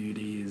that the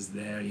beauty is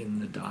there in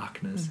the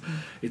darkness.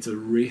 It's a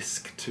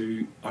risk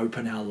to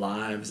open our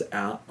lives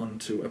out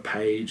onto a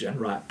page and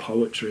write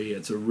poetry.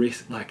 It's a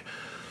risk,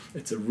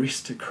 it's a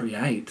risk to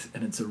create,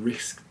 and it's a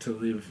risk to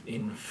live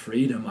in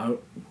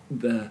freedom.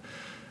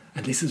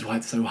 And this is why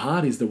it's so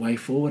hard, is the way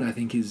forward, I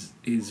think, is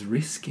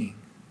risking.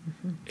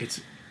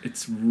 It's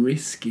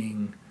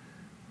risking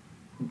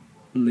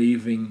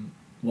leaving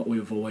what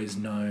we've always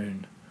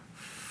known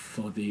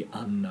for the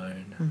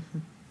unknown.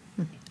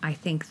 I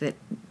think that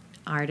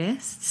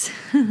artists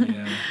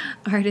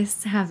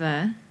have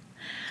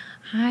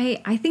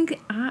I think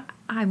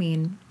I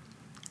mean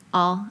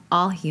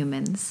all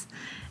humans.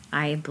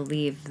 I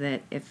believe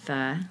that if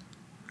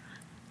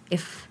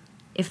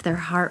their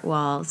heart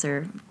walls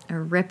are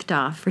ripped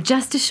off for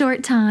just a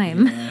short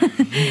time,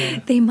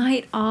 they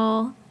might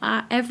all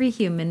every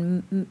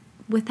human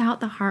without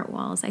the heart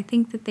walls. I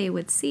think that they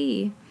would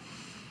see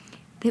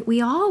that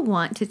we all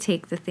want to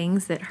take the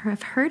things that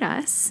have hurt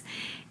us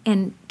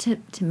and to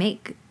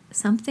make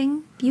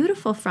something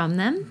beautiful from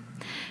them,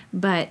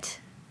 but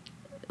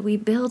we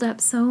build up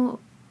so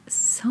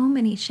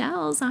many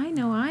shells. I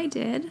know I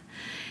did,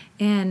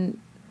 and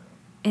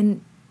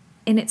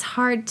it's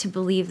hard to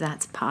believe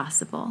that's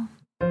possible.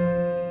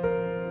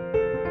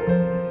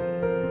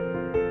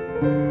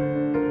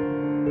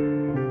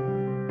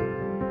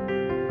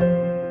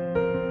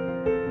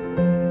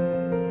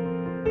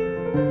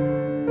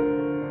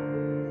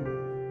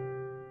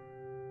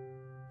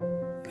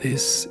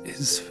 This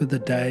is for the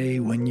day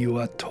when you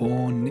are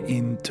torn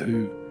in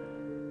two,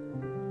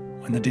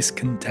 when the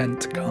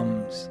discontent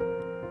comes,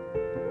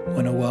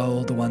 when a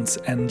world once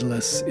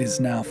endless is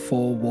now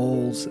four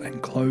walls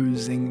and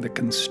closing the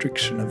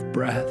constriction of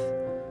breath,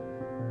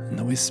 and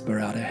the whisper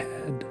out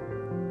ahead,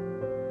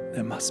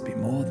 there must be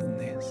more than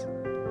this.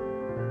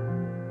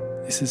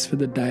 This is for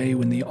the day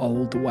when the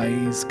old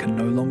ways can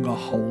no longer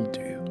hold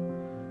you,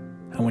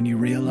 and when you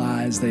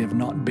realize they have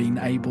not been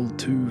able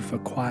to for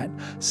quite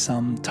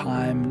some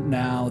time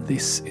now.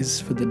 This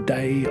is for the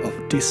day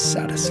of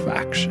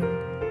dissatisfaction.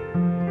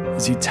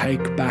 As you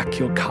take back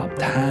your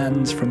cupped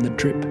hands from the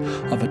drip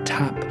of a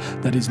tap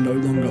that is no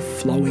longer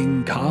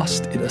flowing,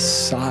 cast it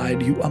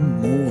aside. You are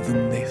more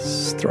than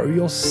this. Throw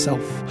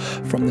yourself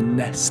from the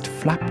nest,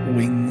 flap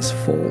wings,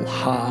 fall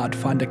hard,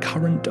 find a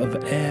current of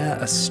air,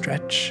 a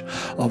stretch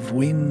of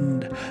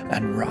wind,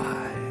 and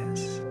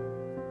rise.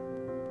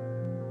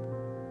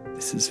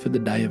 This is for the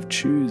day of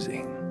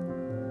choosing.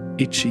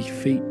 Itchy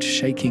feet,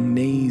 shaking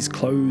knees,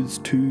 clothes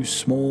too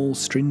small,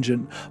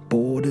 stringent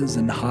borders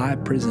and high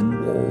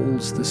prison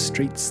walls, the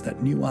streets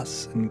that knew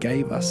us and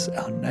gave us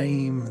our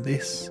name.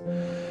 This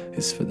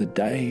is for the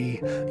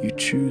day you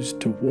choose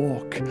to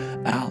walk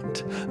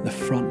out the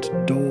front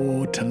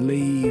door, to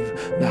leave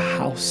the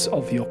house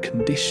of your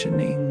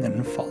conditioning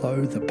and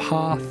follow the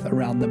path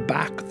around the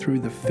back through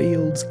the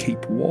fields.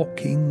 Keep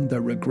walking,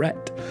 the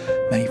regret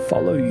may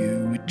follow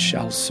you. It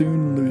shall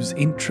soon lose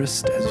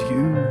interest as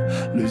you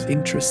lose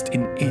interest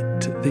in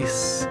it.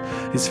 This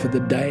is for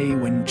the day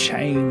when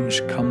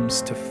change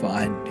comes to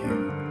find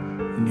you.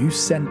 A new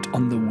scent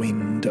on the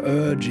wind,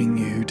 urging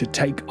you to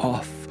take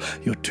off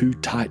your too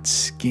tight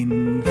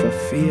skin. For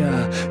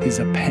fear is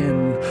a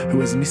pen who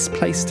has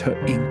misplaced her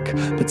ink,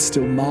 but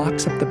still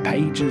marks up the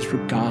pages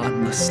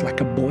regardless,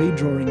 like a boy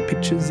drawing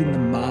pictures in the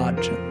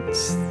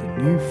margins. The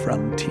new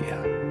frontier.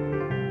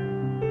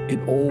 It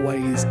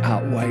always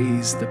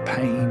outweighs the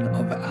pain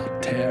of our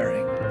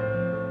tearing.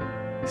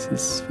 This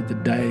is for the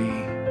day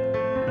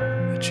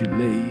that you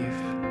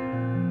leave.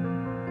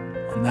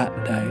 On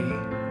that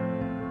day,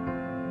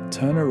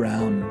 turn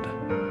around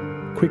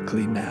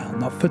quickly now,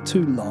 not for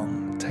too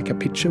long. Take a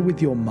picture with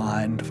your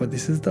mind, for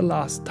this is the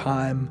last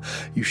time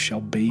you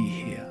shall be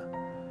here.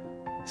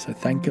 So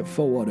thank it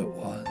for what it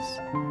was,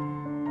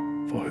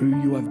 for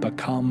who you have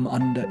become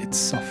under its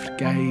soft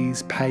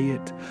gaze. Pay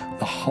it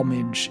the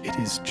homage it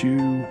is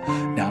due.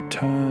 Now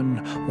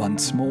turn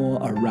once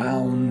more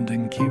around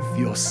and give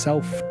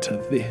yourself to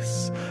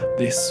this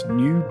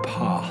new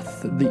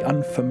path, the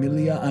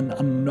unfamiliar and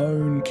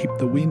unknown. Keep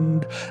the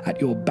wind at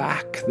your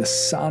back, the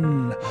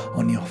sun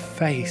on your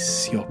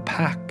face. Your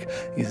pack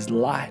is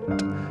light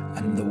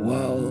and the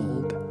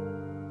world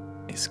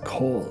is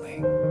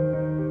calling.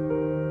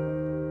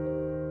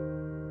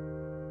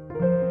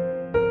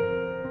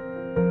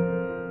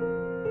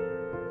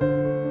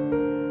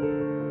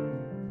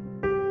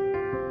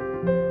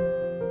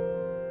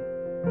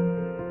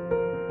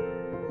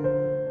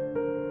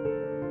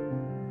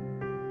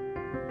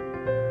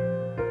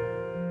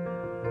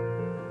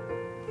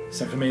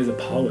 So for me as a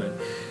poet,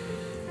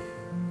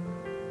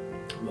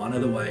 one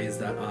of the ways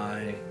that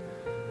I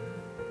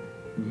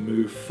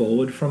move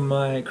forward from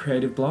my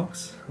creative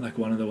blocks, like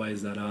one of the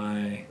ways that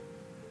I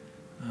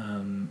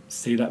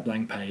see that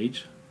blank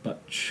page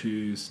but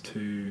choose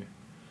to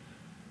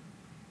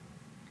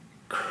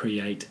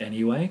create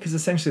anyway, because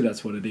essentially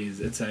that's what it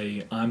is. It's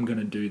I'm going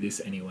to do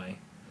this anyway.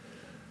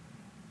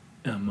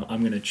 I'm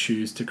going to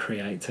choose to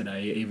create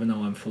today even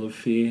though I'm full of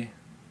fear.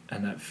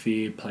 And that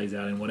fear plays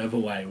out in whatever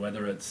way,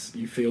 whether it's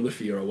you feel the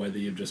fear or whether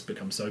you've just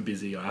become so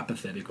busy or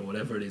apathetic or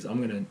whatever it is. I'm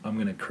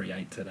gonna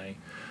create today.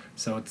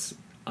 So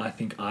I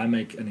think I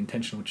make an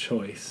intentional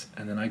choice,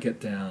 and then I get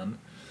down,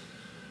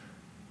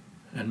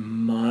 and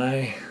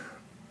my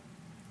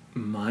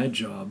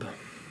job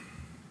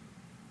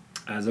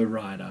as a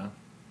writer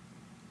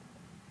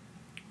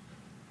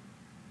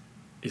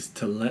is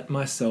to let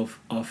myself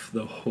off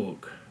the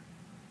hook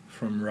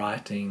from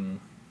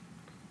writing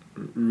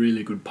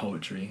really good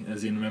poetry.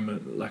 As in, remember,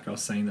 like I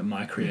was saying, that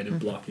my creative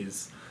block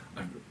is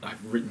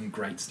I've written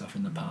great stuff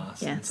in the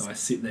past. Yes. And so I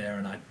sit there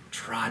and I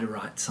try to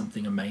write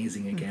something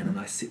amazing again, and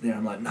I sit there and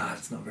I'm like, nah,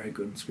 it's not very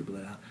good, and scribble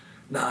it out.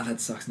 nah,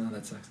 that sucks.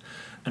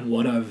 And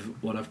what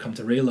I've come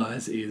to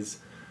realize is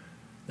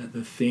that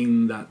the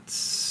thing that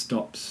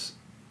stops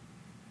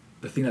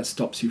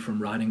you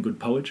from writing good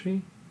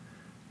poetry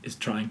is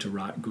trying to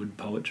write good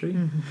poetry.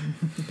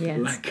 Yes.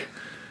 Like,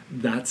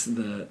 that's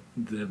the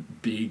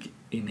big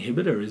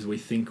inhibitor, is we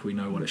think we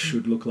know what it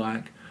should look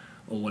like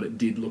or what it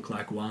did look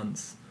like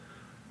once,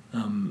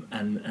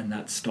 and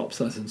that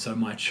stops us. And so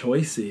my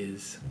choice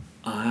is,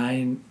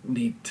 I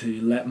need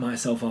to let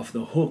myself off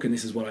the hook, and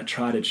this is what I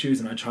try to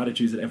choose, and I try to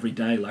choose it every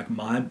day. Like,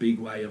 my big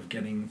way of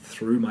getting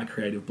through my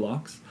creative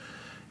blocks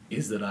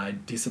is that I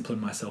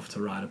discipline myself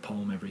to write a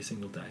poem every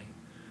single day.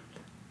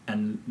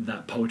 And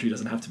that poetry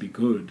doesn't have to be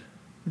good.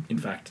 In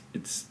fact,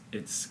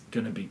 it's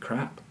going to be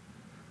crap.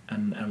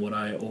 And what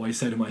I always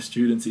say to my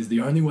students is, the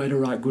only way to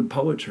write good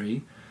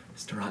poetry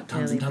is to write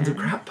tons and tons of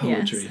crap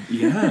poetry.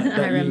 Yes. Yeah.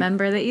 I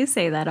remember that you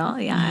say that all,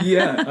 yeah.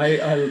 Yeah,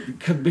 I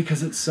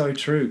because it's so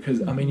true.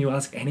 Because, I mean, you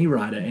ask any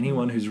writer,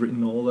 anyone who's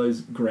written all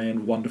those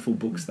grand, wonderful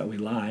books that we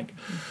like,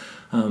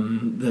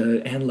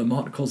 the Anne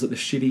Lamott calls it the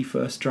shitty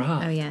first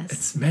draft. Oh, yes.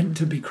 It's meant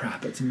to be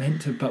crap. It's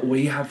meant to, but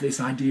we have this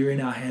idea in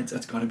our heads,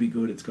 it's got to be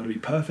good, it's got to be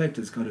perfect,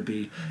 it's got to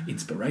be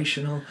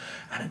inspirational,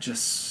 and it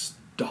just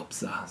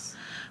stops us.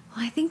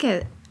 Well, I think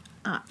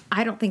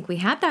I don't think we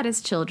had that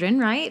as children,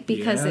 right?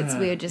 Because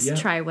we would just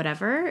try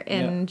whatever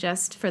and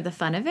just for the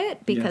fun of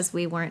it, because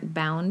we weren't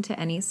bound to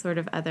any sort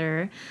of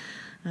other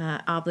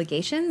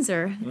obligations,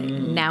 or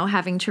now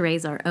having to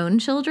raise our own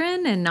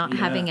children and not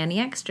having any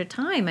extra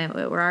time.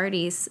 We're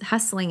already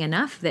hustling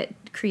enough that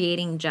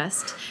creating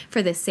just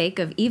for the sake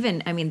of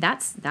even, I mean,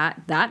 that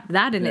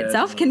in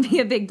itself can be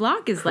a big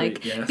block, is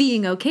like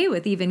being okay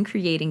with even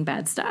creating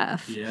bad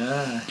stuff.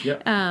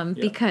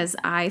 Because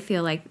I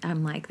feel like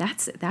I'm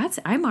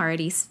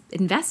already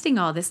investing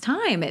all this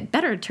time. It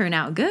better turn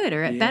out good,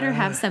 or it better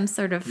have some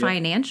sort of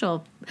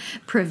financial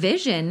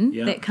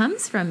provision that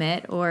comes from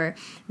it, or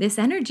this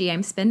energy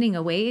I'm spending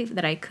away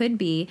that I could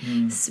be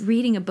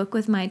reading a book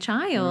with my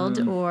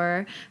child,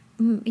 or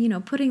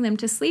putting them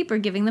to sleep, or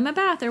giving them a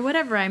bath, or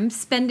whatever I'm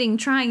spending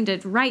trying to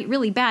write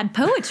really bad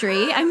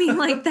poetry. I mean,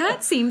 like,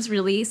 that seems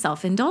really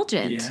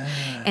self-indulgent.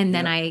 And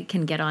then I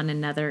can get on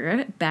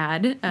another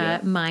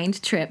bad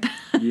mind trip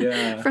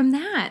from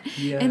that.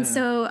 And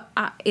so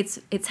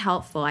it's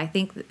helpful. I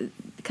think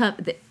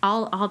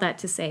all that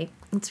to say,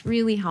 it's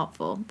really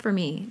helpful for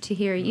me to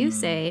hear you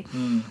say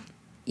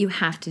you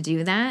have to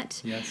do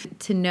that,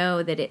 to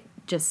know that it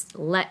just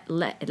let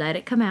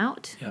it come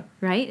out,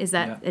 right? Is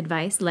that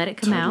advice? Let it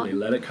come out. Totally,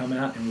 let it come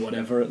out, and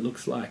whatever it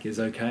looks like is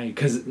okay.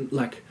 Because,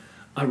 like,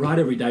 I write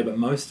every day, but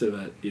most of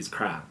it is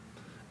crap,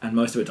 and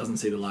most of it doesn't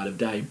see the light of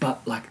day.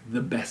 But, like,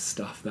 the best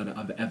stuff that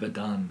I've ever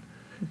done,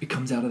 it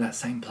comes out of that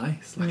same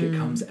place. Like, it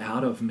comes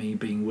out of me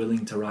being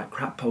willing to write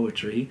crap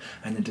poetry,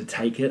 and then to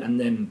take it and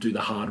then do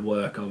the hard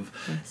work of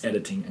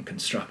editing and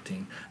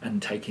constructing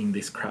and taking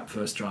this crap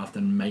first draft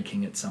and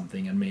making it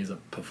something, and me as a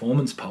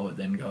performance poet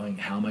then going,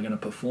 how am I going to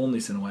perform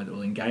this in a way that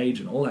will engage,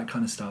 and all that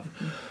kind of stuff.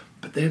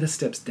 But they're the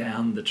steps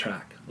down the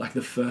track. Like,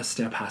 the first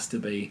step has to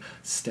be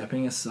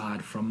stepping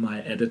aside from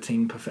my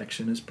editing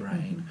perfectionist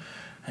brain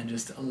and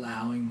just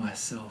allowing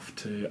myself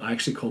to, I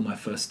actually call my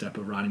first step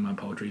of writing my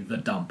poetry the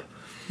dump.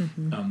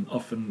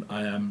 Often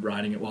I am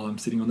writing it while I'm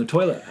sitting on the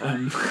toilet,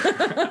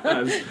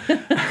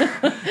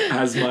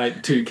 as my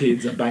two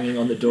kids are banging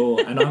on the door,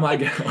 and I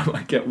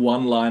might get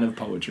one line of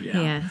poetry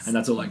out, and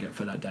that's all I get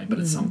for that day. But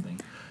it's something.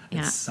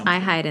 Yeah, I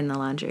hide in the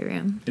laundry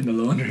room. In the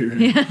laundry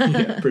room,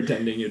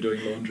 pretending you're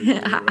doing laundry.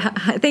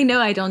 They know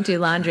I don't do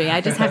laundry.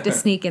 I just have to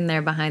sneak in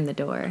there behind the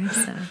door.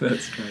 So.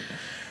 That's great.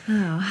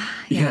 Oh,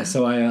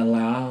 So I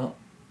allow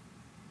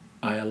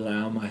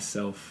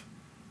myself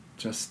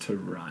just to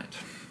write.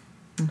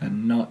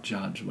 And not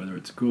judge whether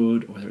it's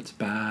good or whether it's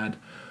bad,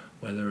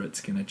 whether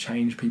it's going to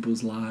change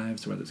people's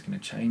lives, whether it's going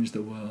to change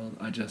the world.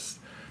 I just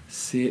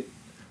sit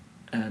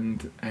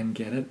and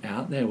get it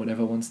out there,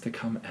 whatever wants to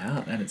come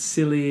out. And it's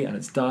silly, and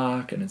it's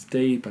dark, and it's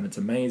deep, and it's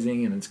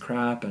amazing, and it's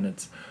crap, and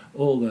it's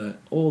all the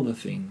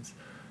things.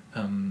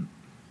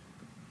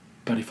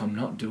 But if I'm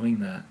not doing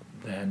that,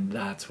 then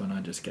that's when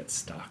I just get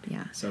stuck.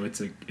 So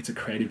it's a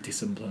creative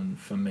discipline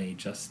for me,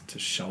 just to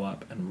show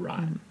up and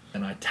write.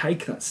 And I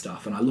take that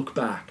stuff and I look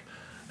back.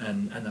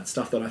 And that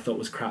stuff that I thought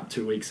was crap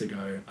 2 weeks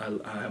ago,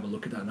 I have a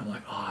look at that and I'm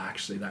like, oh,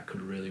 actually, that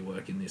could really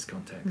work in this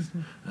context.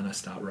 And I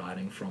start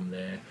writing from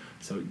there.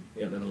 So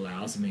that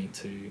allows me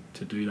to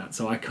do that.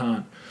 So I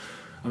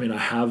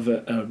have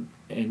a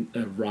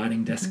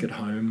writing desk at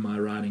home, my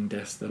writing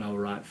desk that I'll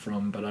write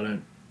from, but I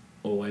don't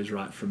always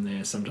write from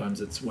there.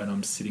 Sometimes it's when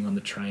I'm sitting on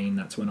the train,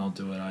 that's when I'll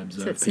do it. I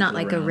observe people. So it's not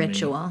like a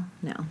ritual,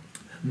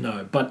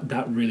 No, but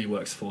that really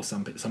works for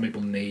some people. Some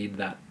people need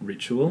that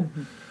ritual.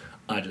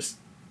 I just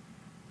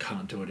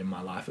can't do it in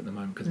my life at the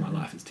moment because my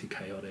life is too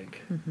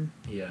chaotic.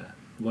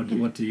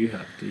 What do you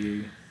have? Do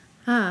you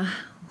Well,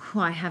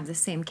 I have the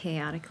same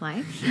chaotic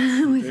life.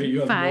 With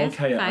you have more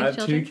chaos. I have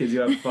children. 2 kids.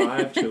 You have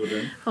 5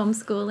 children.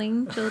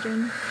 Homeschooling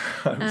children.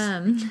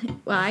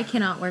 Well, I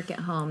cannot work at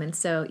home, and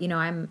so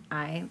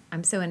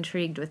I'm so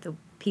intrigued with the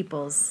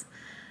people's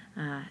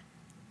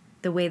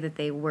the way that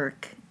they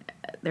work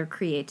their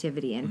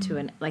creativity into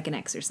an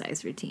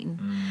exercise routine.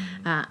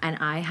 And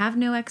I have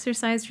no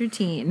exercise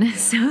routine,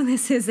 so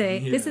this is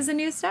a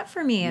new step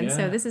for me, and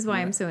so this is why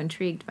I'm so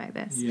intrigued by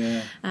this.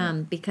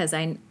 Because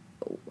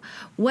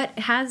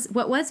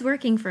what was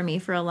working for me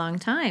for a long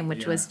time,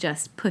 which was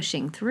just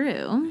pushing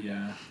through.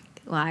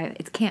 Well,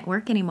 it can't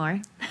work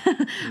anymore.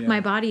 My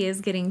body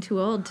is getting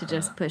too old to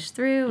just push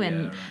through,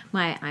 and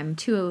I'm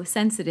too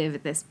sensitive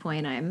at this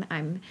point.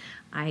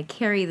 I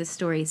carry the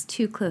stories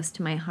too close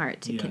to my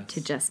heart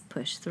to just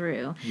push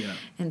through.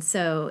 And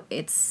so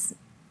it's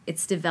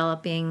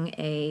developing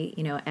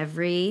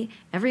every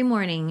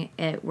morning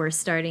we're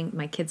starting.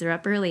 My kids are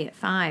up early at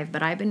 5,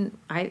 but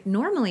I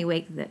normally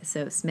wake.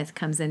 So Smith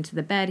comes into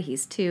the bed.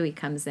 He's 2. He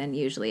comes in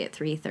usually at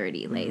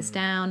 3:30, lays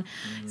down.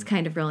 He's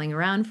kind of rolling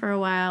around for a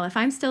while. If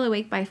I'm still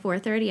awake by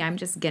 4:30, I'm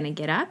just gonna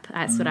get up.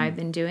 That's what I've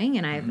been doing,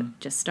 and I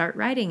just start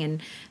writing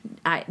and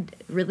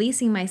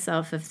releasing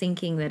myself of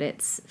thinking that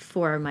it's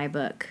for my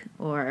book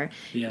or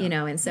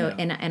and so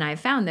and I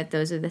found that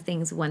those are the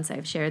things, once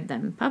I've shared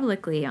them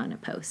publicly on a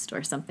post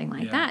or something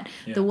like that.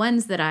 The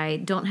ones that I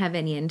don't have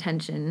any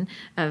intention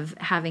of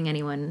having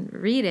anyone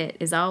read it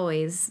is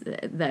always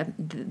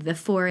the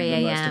 4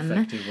 a.m. The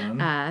most effective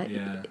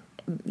one.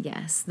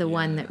 Yes, the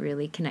one that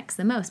really connects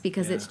the most,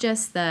 because it's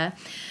just this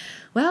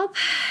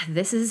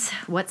is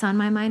what's on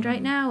my mind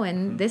right now,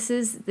 and this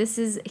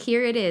is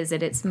here it is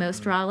at its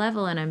most raw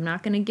level, and I'm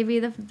not going to give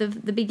you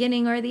the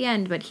beginning or the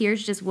end, but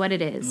here's just what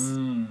it is.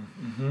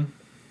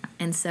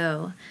 And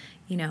so,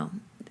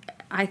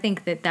 I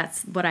think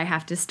that's what I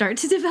have to start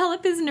to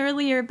develop, is an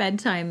earlier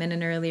bedtime and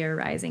an earlier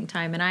rising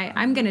time. And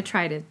I'm going to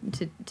try to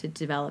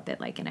develop it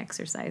like an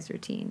exercise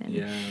routine.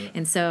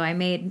 And so I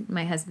made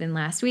my husband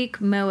last week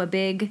mow a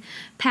big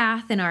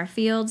path in our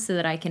field so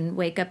that I can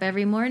wake up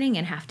every morning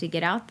and have to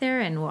get out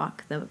there and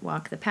walk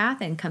the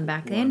path and come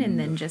back in and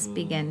then just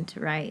begin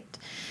to write.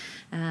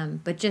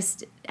 But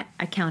just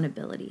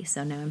accountability.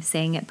 So now I'm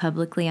saying it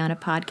publicly on a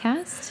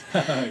podcast.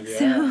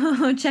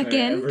 So check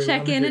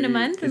in a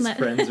month and let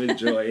friends with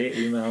Joy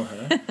email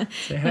her.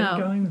 Say how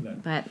you going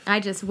with that.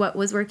 But what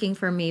was working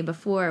for me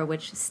before,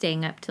 which is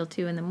staying up till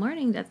 2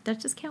 a.m, that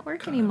just can't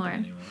work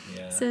anymore.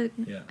 So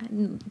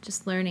I'm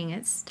just learning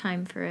it's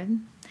time for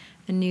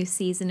a new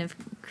season of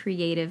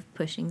creative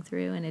pushing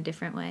through in a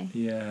different way.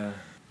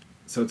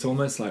 So it's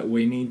almost like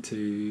we need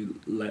to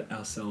let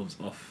ourselves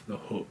off the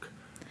hook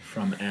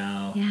from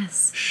our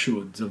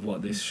shoulds of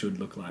what this should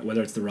look like,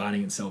 whether it's the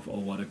writing itself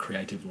or what a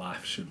creative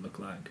life should look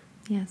like,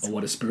 or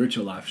what a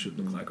spiritual life should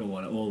look like, or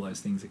what all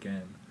those things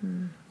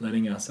again.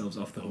 Letting ourselves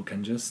off the hook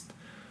and just,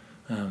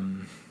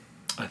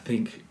 I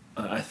think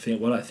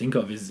what I think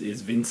of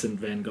is Vincent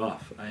van Gogh.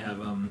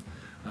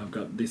 I've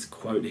got this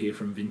quote here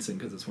from Vincent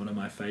because it's one of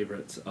my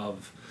favourites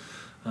of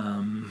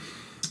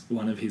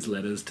one of his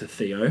letters to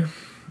Theo.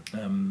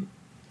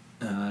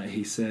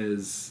 He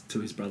says to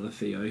his brother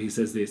Theo, he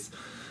says this.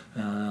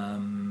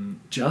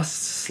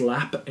 Just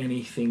slap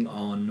anything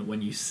on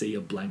when you see a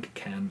blank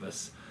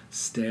canvas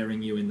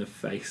staring you in the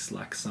face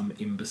like some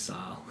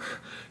imbecile.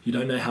 You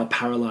don't know how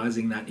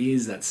paralyzing that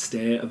is, that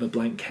stare of a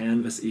blank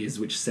canvas is,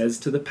 which says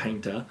to the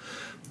painter,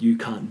 you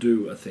can't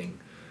do a thing.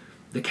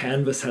 The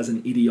canvas has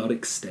an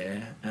idiotic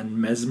stare and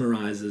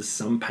mesmerizes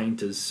some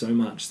painters so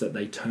much that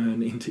they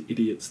turn into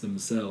idiots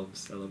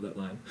themselves. I love that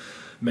line.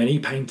 Many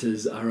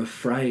painters are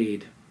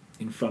afraid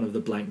in front of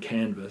the blank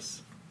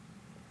canvas.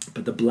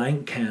 But the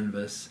blank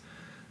canvas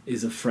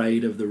is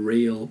afraid of the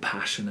real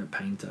passionate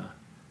painter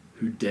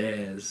who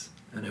dares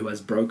and who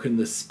has broken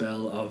the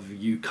spell of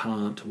you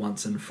can't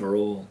once and for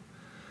all.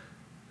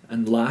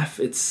 And life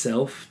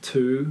itself,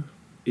 too,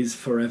 is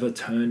forever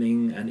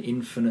turning an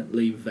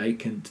infinitely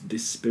vacant,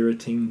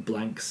 dispiriting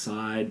blank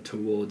side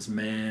towards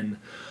man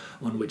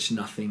on which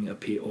nothing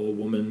or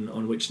woman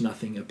on which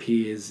nothing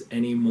appears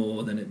any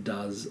more than it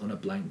does on a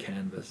blank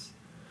canvas.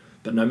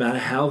 But no matter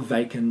how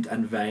vacant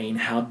and vain,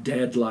 how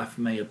dead life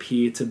may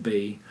appear to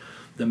be,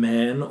 the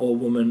man or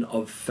woman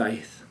of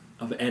faith,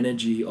 of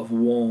energy, of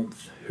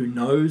warmth, who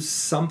knows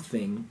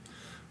something,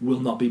 will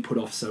not be put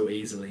off so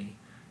easily.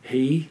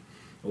 He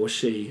or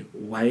she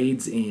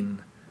wades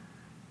in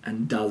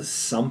and does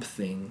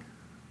something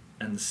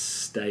and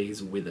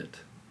stays with it.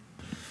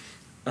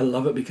 I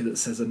love it because it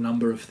says a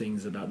number of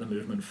things about the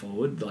movement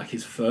forward. Like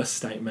his first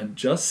statement,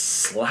 just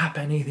slap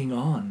anything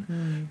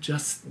on.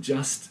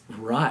 Just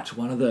write.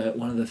 One of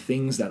the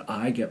things that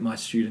I get my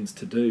students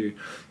to do,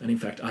 and in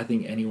fact I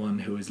think anyone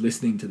who is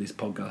listening to this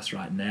podcast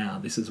right now,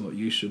 this is what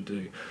you should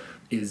do,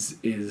 is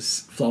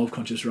flow of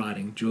conscious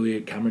writing.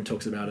 Julia Cameron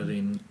talks about it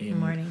in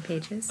Morning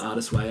Pages.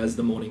 Artist Way as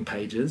the morning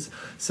pages.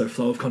 So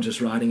flow of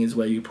conscious writing is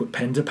where you put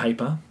pen to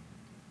paper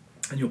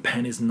and your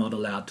pen is not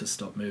allowed to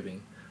stop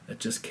moving. It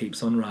just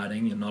keeps on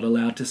writing. You're not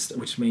allowed to,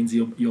 which means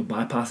you're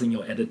bypassing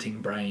your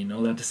editing brain. You're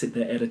not allowed to sit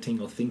there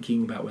editing or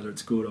thinking about whether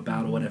it's good or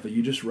bad or whatever.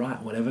 You just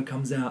write. Whatever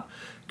comes out,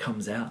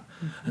 comes out.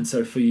 And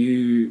so for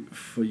you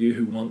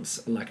who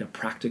wants like a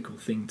practical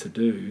thing to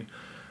do,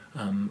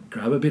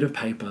 grab a bit of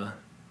paper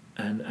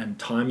and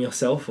time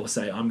yourself, or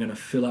say, I'm going to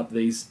fill up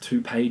these 2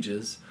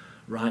 pages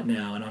right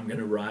now, and I'm going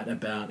to write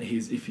about,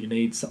 if you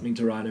need something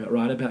to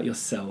write about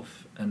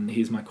yourself. And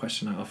here's my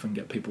question I often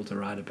get people to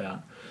write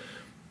about,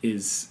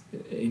 is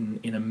in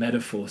a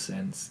metaphor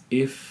sense.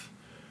 If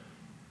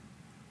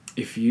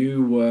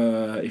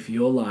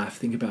your life,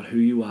 think about who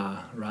you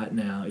are right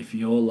now, if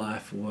your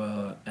life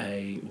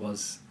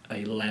was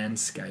a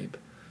landscape,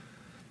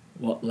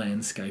 what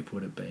landscape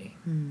would it be?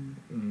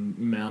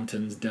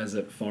 Mountains,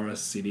 desert,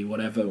 forest, city,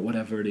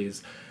 whatever it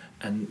is.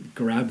 And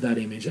grab that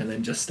image and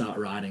then just start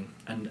writing,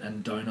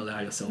 and don't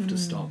allow yourself to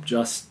stop.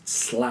 Just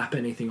slap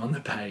anything on the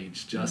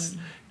page. Just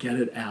get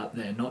it out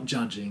there, not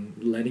judging,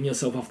 letting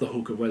yourself off the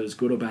hook of whether it's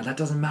good or bad. That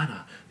doesn't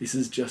matter. This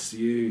is just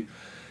you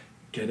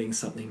getting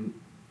something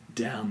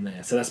down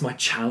there. So that's my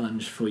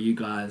challenge for you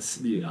guys,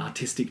 the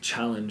artistic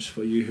challenge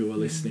for you who are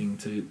listening,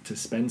 to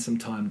spend some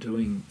time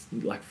doing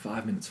like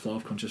 5 minutes flow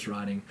of conscious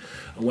writing.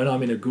 And when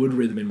I'm in a good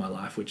rhythm in my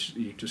life, which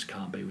you just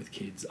can't be with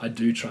kids, I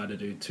do try to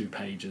do 2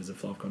 pages of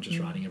flow of conscious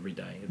writing every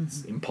day.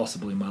 It's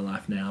impossible in my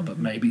life now, but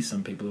maybe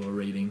some people who are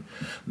reading,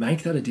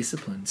 make that a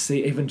discipline.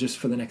 See, even just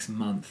for the next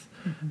month,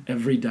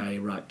 every day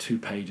write 2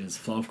 pages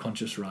flow of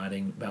conscious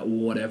writing about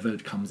whatever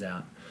comes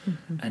out.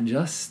 And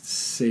just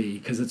see,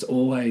 because it's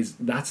always,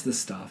 that's the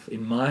stuff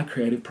in my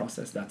creative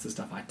process, that's the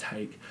stuff I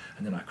take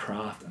and then I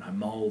craft and I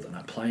mold and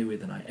I play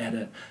with and I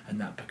edit,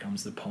 and that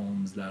becomes the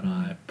poems that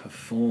I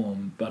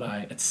perform. But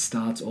it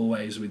starts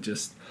always with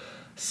just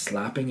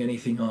slapping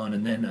anything on,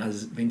 and then,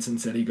 as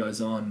Vincent said, he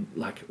goes on,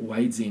 like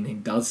wades in, he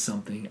does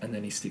something, and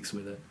then he sticks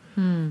with it.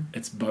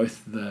 It's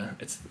both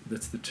it's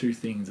the 2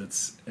 things.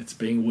 It's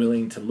being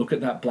willing to look at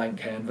that blank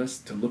canvas,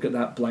 to look at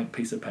that blank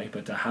piece of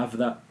paper, to have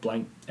that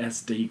blank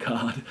SD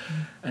card,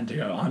 and to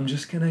go, I'm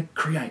just going to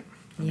create.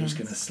 I'm just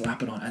going to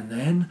slap it on, and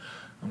then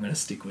I'm going to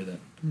stick with it.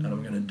 And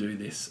I'm going to do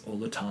this all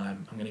the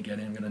time. I'm going to get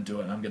in, I'm going to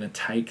do it. I'm going to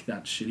take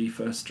that shitty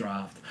first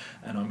draft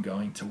and I'm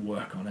going to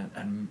work on it,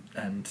 and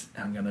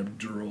I'm going to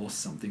draw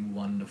something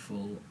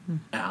wonderful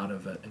out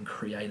of it and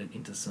create it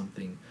into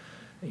something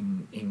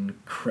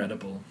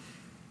incredible.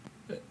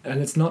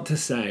 And it's not to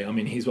say, I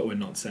mean, here's what we're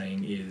not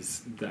saying,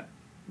 is that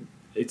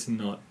it's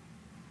not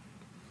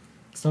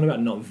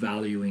about not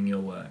valuing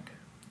your work,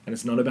 and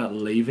it's not about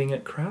leaving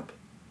it crap,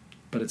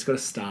 but it's got to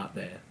start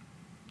there.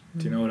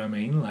 Do you know what I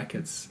mean? Like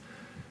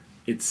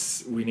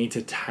we need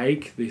to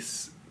take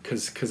this,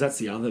 because that's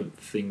the other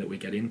thing that we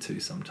get into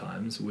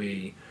sometimes.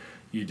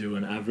 You do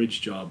an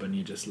average job and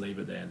you just leave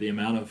it there. The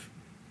amount of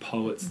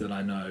poets that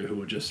I know who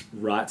will just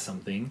write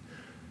something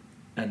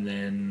and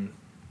then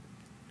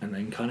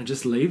kind of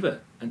just leave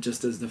it, and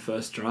just as the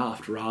first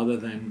draft, rather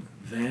than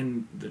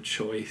the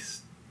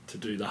choice to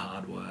do the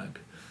hard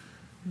work,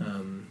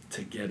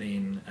 to get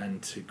in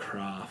and to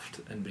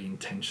craft and be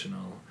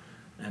intentional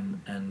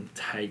and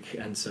take.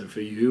 And so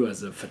for you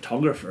as a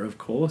photographer, of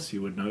course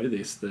you would know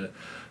this, the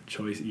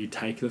choice, you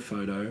take the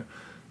photo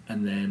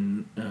and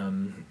then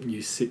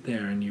you sit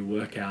there and you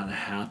work out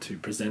how to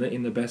present it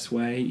in the best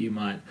way. You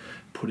might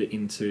put it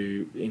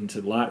into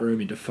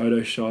Lightroom, into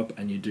Photoshop,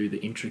 and you do the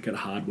intricate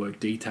hard work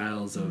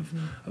details of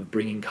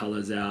bringing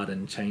colors out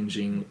and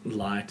changing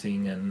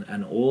lighting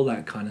and all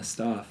that kind of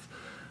stuff,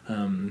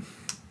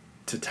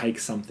 to take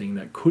something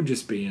that could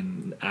just be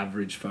an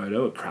average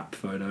photo, a crap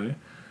photo,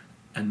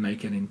 and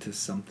make it into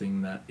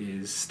something that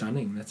is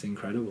stunning, that's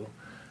incredible.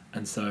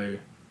 And so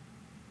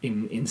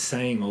in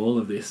saying all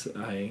of this,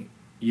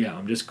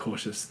 I'm just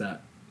cautious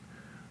that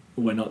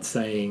we're not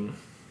saying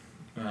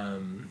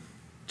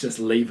just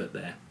leave it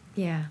there.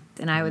 Yeah.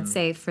 And I would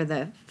say for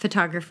the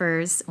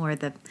photographers or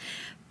the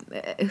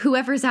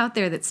whoever's out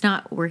there that's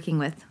not working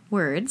with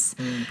words,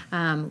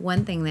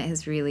 one thing that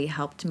has really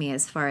helped me,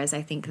 as far as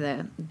I think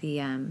the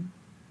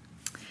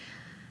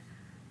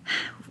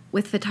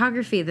with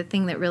photography, the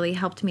thing that really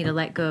helped me to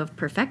let go of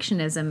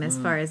perfectionism as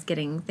far as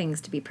getting things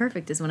to be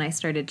perfect is when I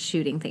started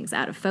shooting things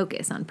out of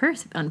focus on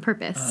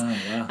purpose.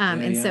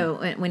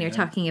 So when you're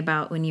talking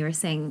about, when you were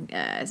saying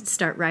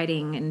start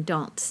writing and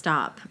don't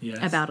stop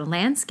about a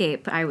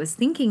landscape, I was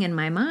thinking in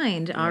my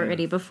mind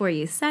already before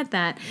you said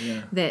that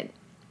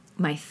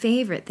my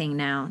favorite thing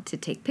now to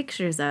take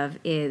pictures of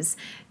is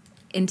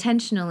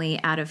intentionally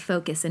out of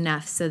focus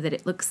enough so that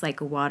it looks like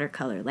a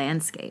watercolor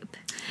landscape.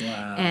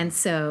 Wow. And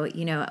so,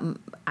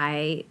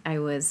 I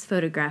was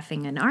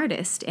photographing an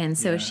artist, and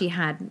so she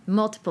had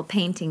multiple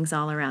paintings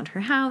all around her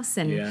house,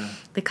 and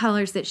the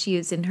colors that she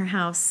used in her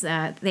house,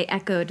 they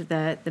echoed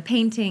the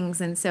paintings,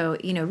 and so,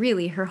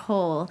 really her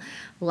whole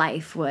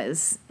life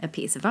was a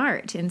piece of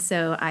art. And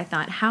so I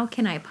thought, how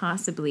can I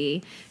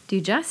possibly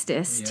do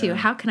justice to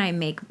how can I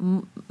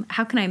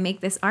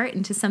make this art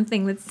into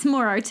something that's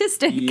more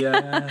artistic?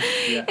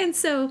 And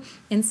so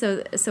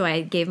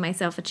I gave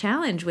myself a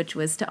challenge, which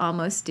was to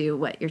almost do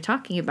what you're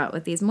talking about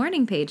with these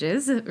morning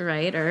pages,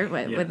 right? Or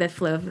with the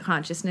flow of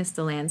consciousness,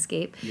 the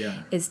landscape,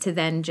 is to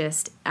then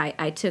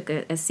I took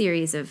a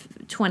series of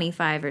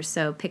 25 or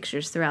so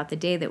pictures throughout the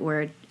day that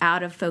were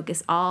out of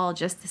focus, all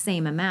just the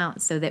same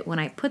amount, so that when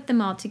I put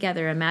them all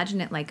together, imagine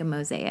it like a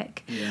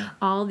mosaic.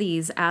 All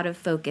these out of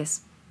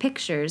focus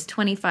pictures,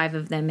 25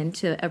 of them,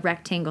 into a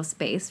rectangle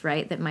space,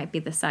 right? That might be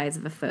the size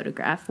of a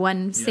photograph,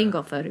 one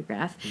single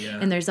photograph. Yeah.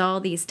 And there's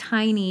all these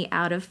tiny,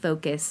 out of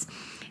focus,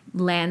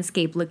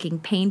 landscape-looking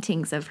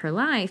paintings of her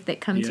life that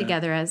come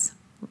together as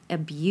a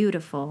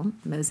beautiful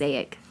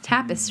mosaic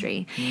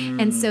tapestry.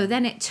 And so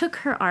then it took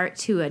her art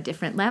to a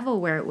different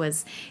level, where it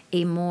was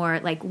a more,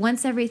 like,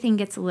 once everything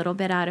gets a little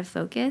bit out of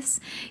focus,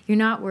 you're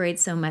not worried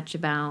so much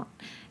about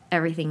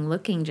everything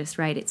looking just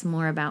right. It's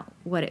more about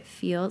what it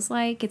feels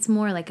like. It's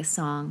more like a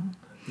song.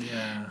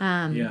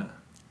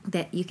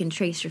 That you can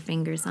trace your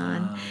fingers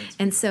on.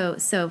 And so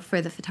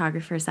for the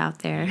photographers out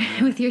there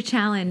with your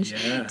challenge,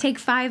 take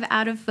 5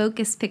 out of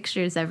focus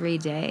pictures every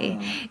day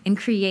and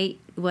create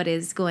what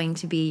is going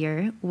to be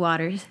your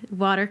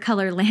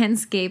watercolor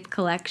landscape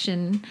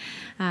collection.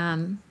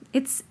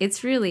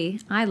 It's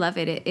really, I love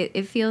it.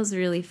 It feels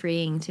really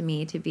freeing to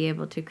me to be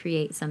able to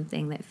create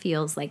something that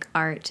feels like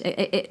art,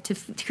 to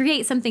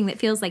create something that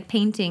feels like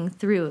painting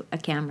through a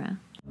camera.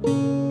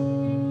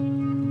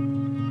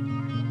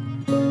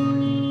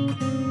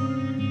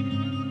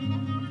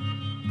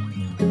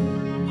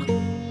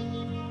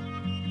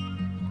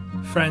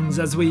 Friends,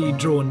 as we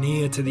draw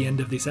near to the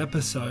end of this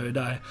episode,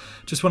 I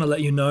just want to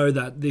let you know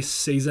that this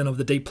season of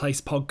the Deep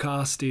Place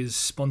podcast is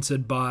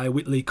sponsored by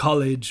Whitley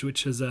College,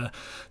 which is a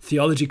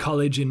theology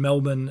college in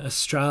Melbourne,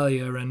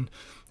 Australia.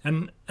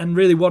 And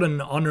really what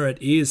an honour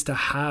it is to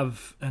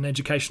have an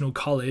educational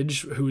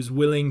college who is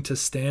willing to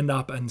stand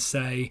up and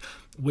say,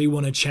 we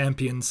want to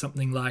champion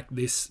something like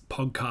this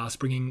podcast,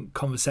 bringing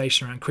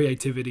conversation around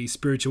creativity,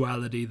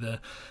 spirituality,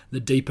 the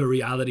deeper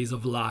realities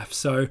of life.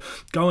 So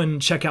go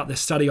and check out the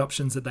study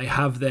options that they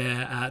have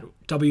there at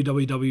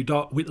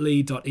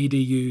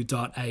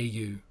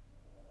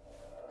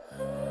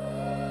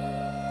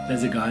www.whitley.edu.au.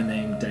 There's a guy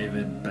named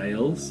David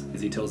Bales,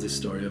 as he tells this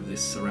story of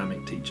this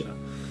ceramic teacher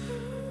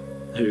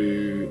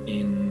who,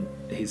 in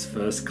his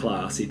first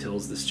class, he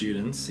tells the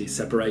students, he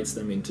separates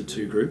them into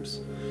 2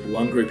 groups.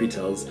 One group, he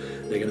tells,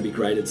 they're going to be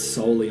graded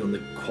solely on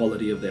the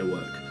quality of their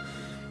work.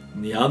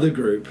 And the other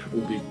group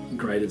will be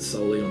graded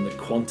solely on the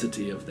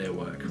quantity of their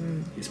work.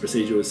 His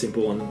procedure was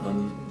simple.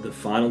 On the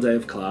final day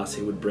of class,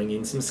 he would bring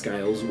in some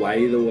scales,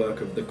 weigh the work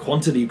of the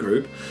quantity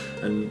group,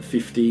 and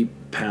 50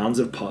 pounds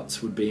of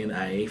pots would be an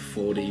A,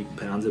 40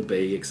 pounds of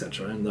B,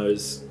 etc. And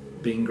those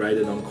being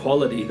graded on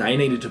quality, they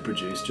needed to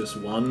produce just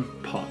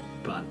 1 pot,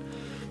 but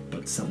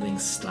something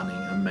stunning,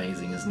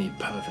 amazing, as near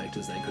perfect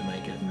as they could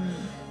make it.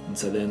 And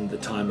so then the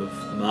time of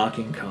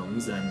marking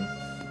comes,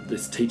 and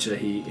this teacher,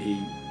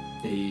 he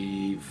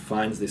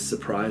finds this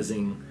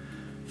surprising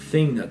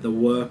thing that the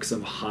works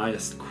of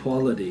highest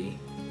quality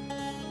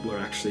were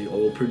actually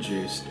all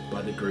produced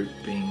by the group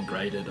being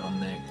graded on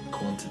their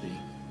quantity.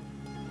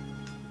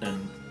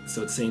 And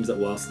so it seems that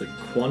whilst the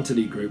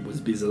quantity group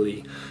was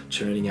busily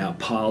churning out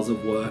piles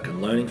of work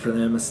and learning from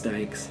their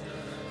mistakes,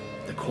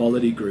 the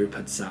quality group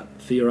had sat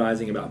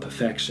theorizing about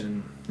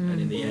perfection and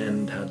in the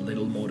end had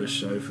little more to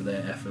show for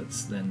their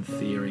efforts than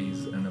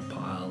theories and a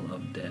pile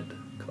of dead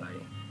clay.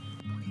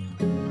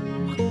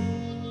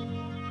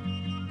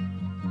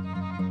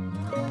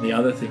 The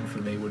other thing for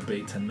me would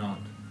be to not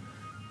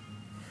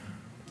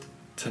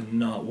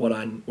what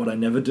I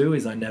never do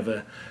is I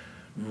never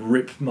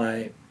rip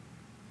my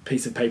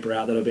piece of paper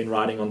out that I've been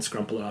writing on,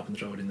 scrumple it up and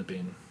throw it in the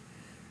bin,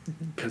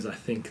 because I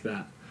think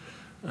that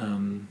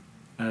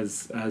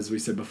as we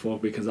said before,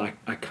 because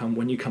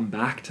when you come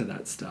back to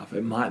that stuff,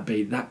 it might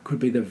be that could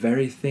be the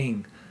very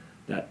thing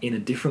that in a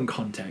different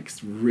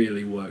context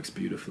really works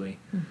beautifully.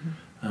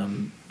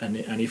 And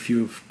if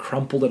you've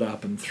crumpled it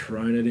up and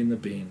thrown it in the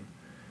bin,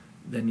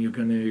 then you're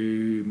going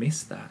to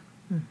miss that.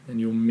 And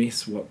you'll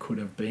miss what could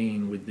have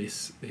been with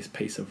this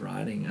piece of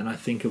writing. And I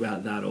think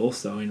about that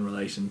also in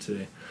relation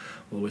to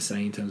what we're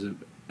saying in terms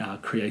of our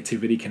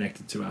creativity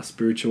connected to our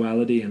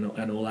spirituality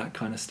and all that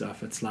kind of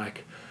stuff. It's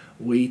like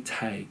we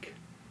take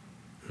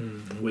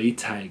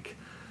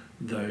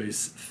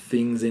those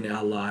things in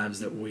our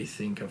lives that we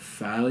think are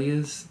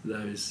failures,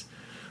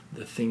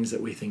 the things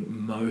that we think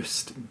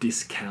most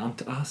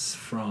discount us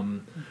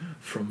from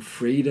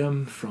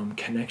freedom, from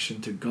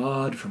connection to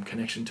God, from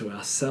connection to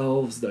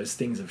ourselves, those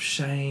things of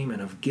shame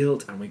and of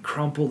guilt, and we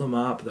crumple them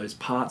up, those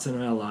parts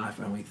in our life,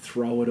 and we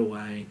throw it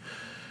away.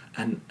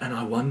 And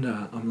I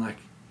wonder,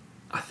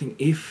 I think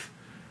if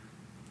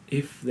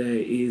there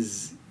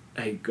is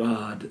a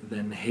God,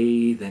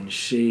 then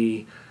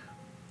she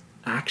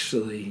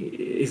actually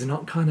is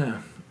not kind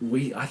of,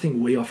 I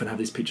think we often have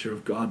this picture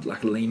of God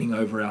like leaning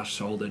over our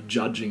shoulder,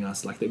 judging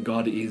us, like that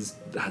God has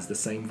the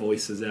same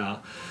voice as our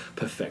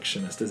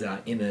perfectionist, as our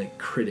inner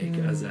critic,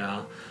 as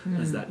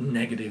that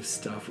negative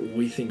stuff.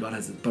 We think God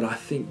has it, but I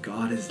think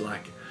God is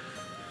like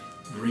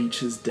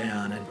reaches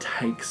down and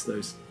takes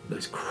those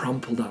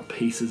crumpled up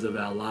pieces of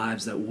our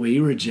lives that we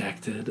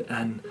rejected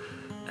and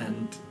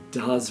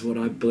does what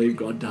I believe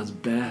God does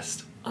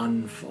best,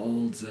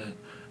 unfolds it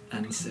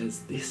and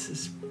says, this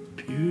is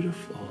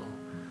beautiful.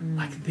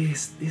 Like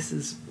this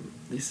is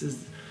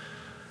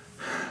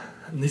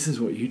And this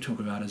is what you talk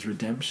about as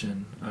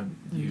redemption.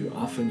 You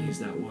often use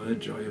that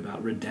word, Joy,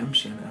 about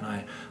redemption,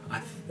 and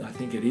I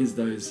think it is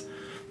those,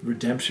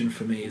 redemption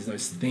for me is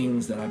those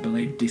things that I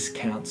believe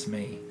discounts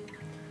me.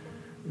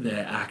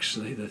 They're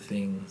actually the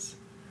things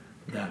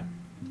that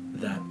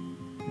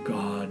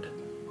God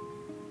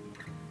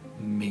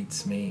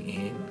meets me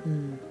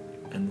in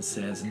and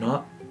says,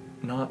 not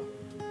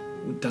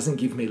doesn't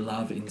give me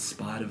love in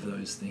spite of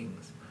those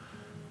things,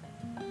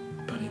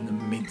 but in the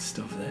midst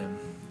of them.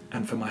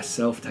 And for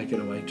myself, take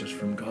it away just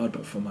from God,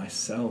 but for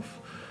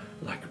myself,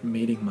 like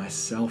meeting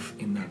myself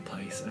in that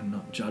place and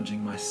not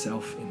judging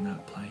myself in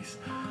that place,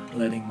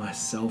 letting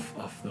myself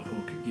off the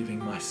hook, giving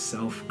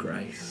myself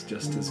grace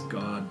just as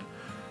God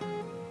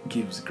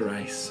gives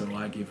grace. So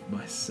I give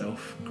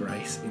myself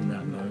grace in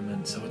that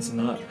moment. So it's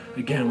not,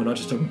 again, we're not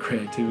just talking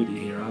creativity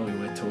here, are we?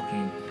 We're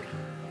talking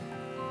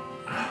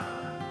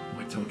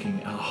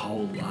our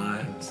whole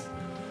lives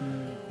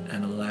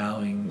and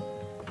allowing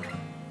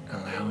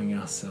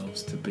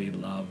ourselves to be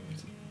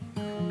loved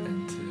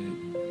and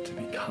to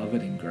be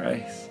covered in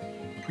grace,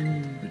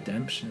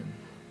 redemption.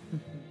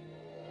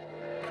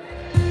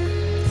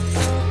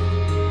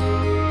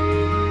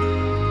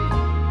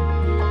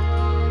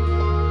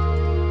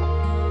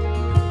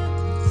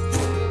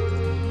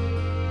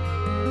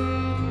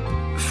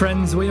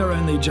 Friends, we are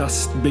only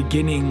just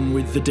beginning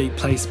with the Deep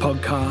Place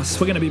podcast.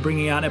 We're going to be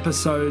bringing out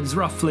episodes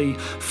roughly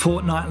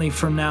fortnightly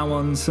from now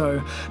on,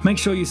 so make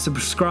sure you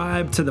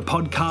subscribe to the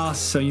podcast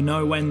so you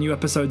know when new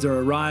episodes are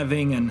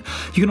arriving. And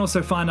you can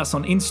also find us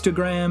on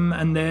Instagram,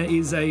 and there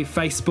is a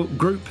Facebook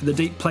group, the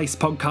Deep Place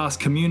Podcast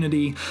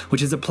Community,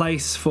 which is a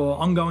place for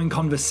ongoing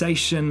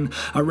conversation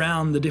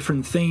around the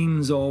different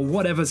themes or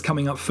whatever's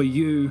coming up for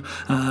you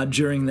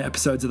during the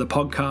episodes of the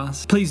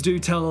podcast. Please do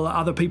tell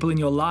other people in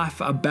your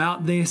life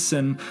about this,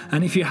 and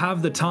if you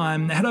have the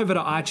time, head over to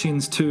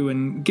iTunes too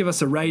and give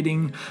us a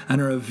rating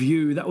and a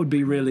review. That would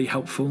be really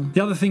helpful.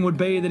 The other thing would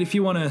be that if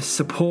you want to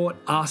support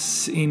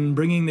us in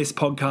bringing this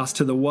podcast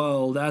to the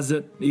world, as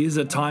it is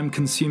a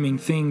time-consuming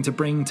thing to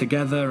bring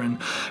together and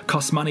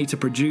costs money to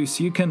produce,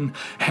 you can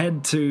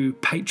head to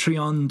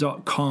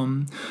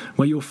patreon.com,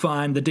 where you'll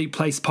find the Deep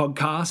Place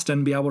podcast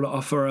and be able to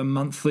offer a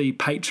monthly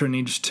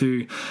patronage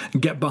to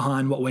get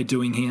behind what we're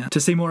doing here. To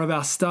see more of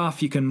our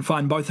stuff, you can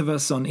find both of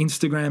us on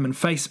Instagram and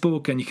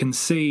Facebook, and you can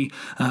see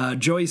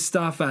Joy's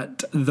stuff at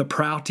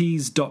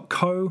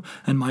theprouties.co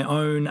and my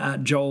own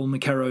at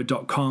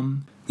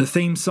joelmccarrow.com. The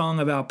theme song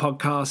of our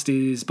podcast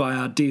is by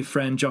our dear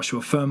friend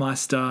Joshua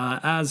Furmeister,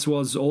 as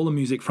was all the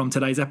music from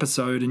today's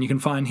episode, and you can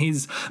find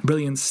his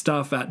brilliant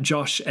stuff at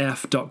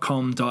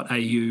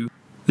joshf.com.au.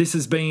 This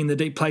has been the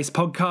Deep Place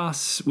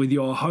Podcast with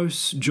your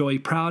hosts, Joy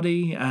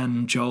Prouty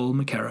and Joel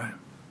McCarrow.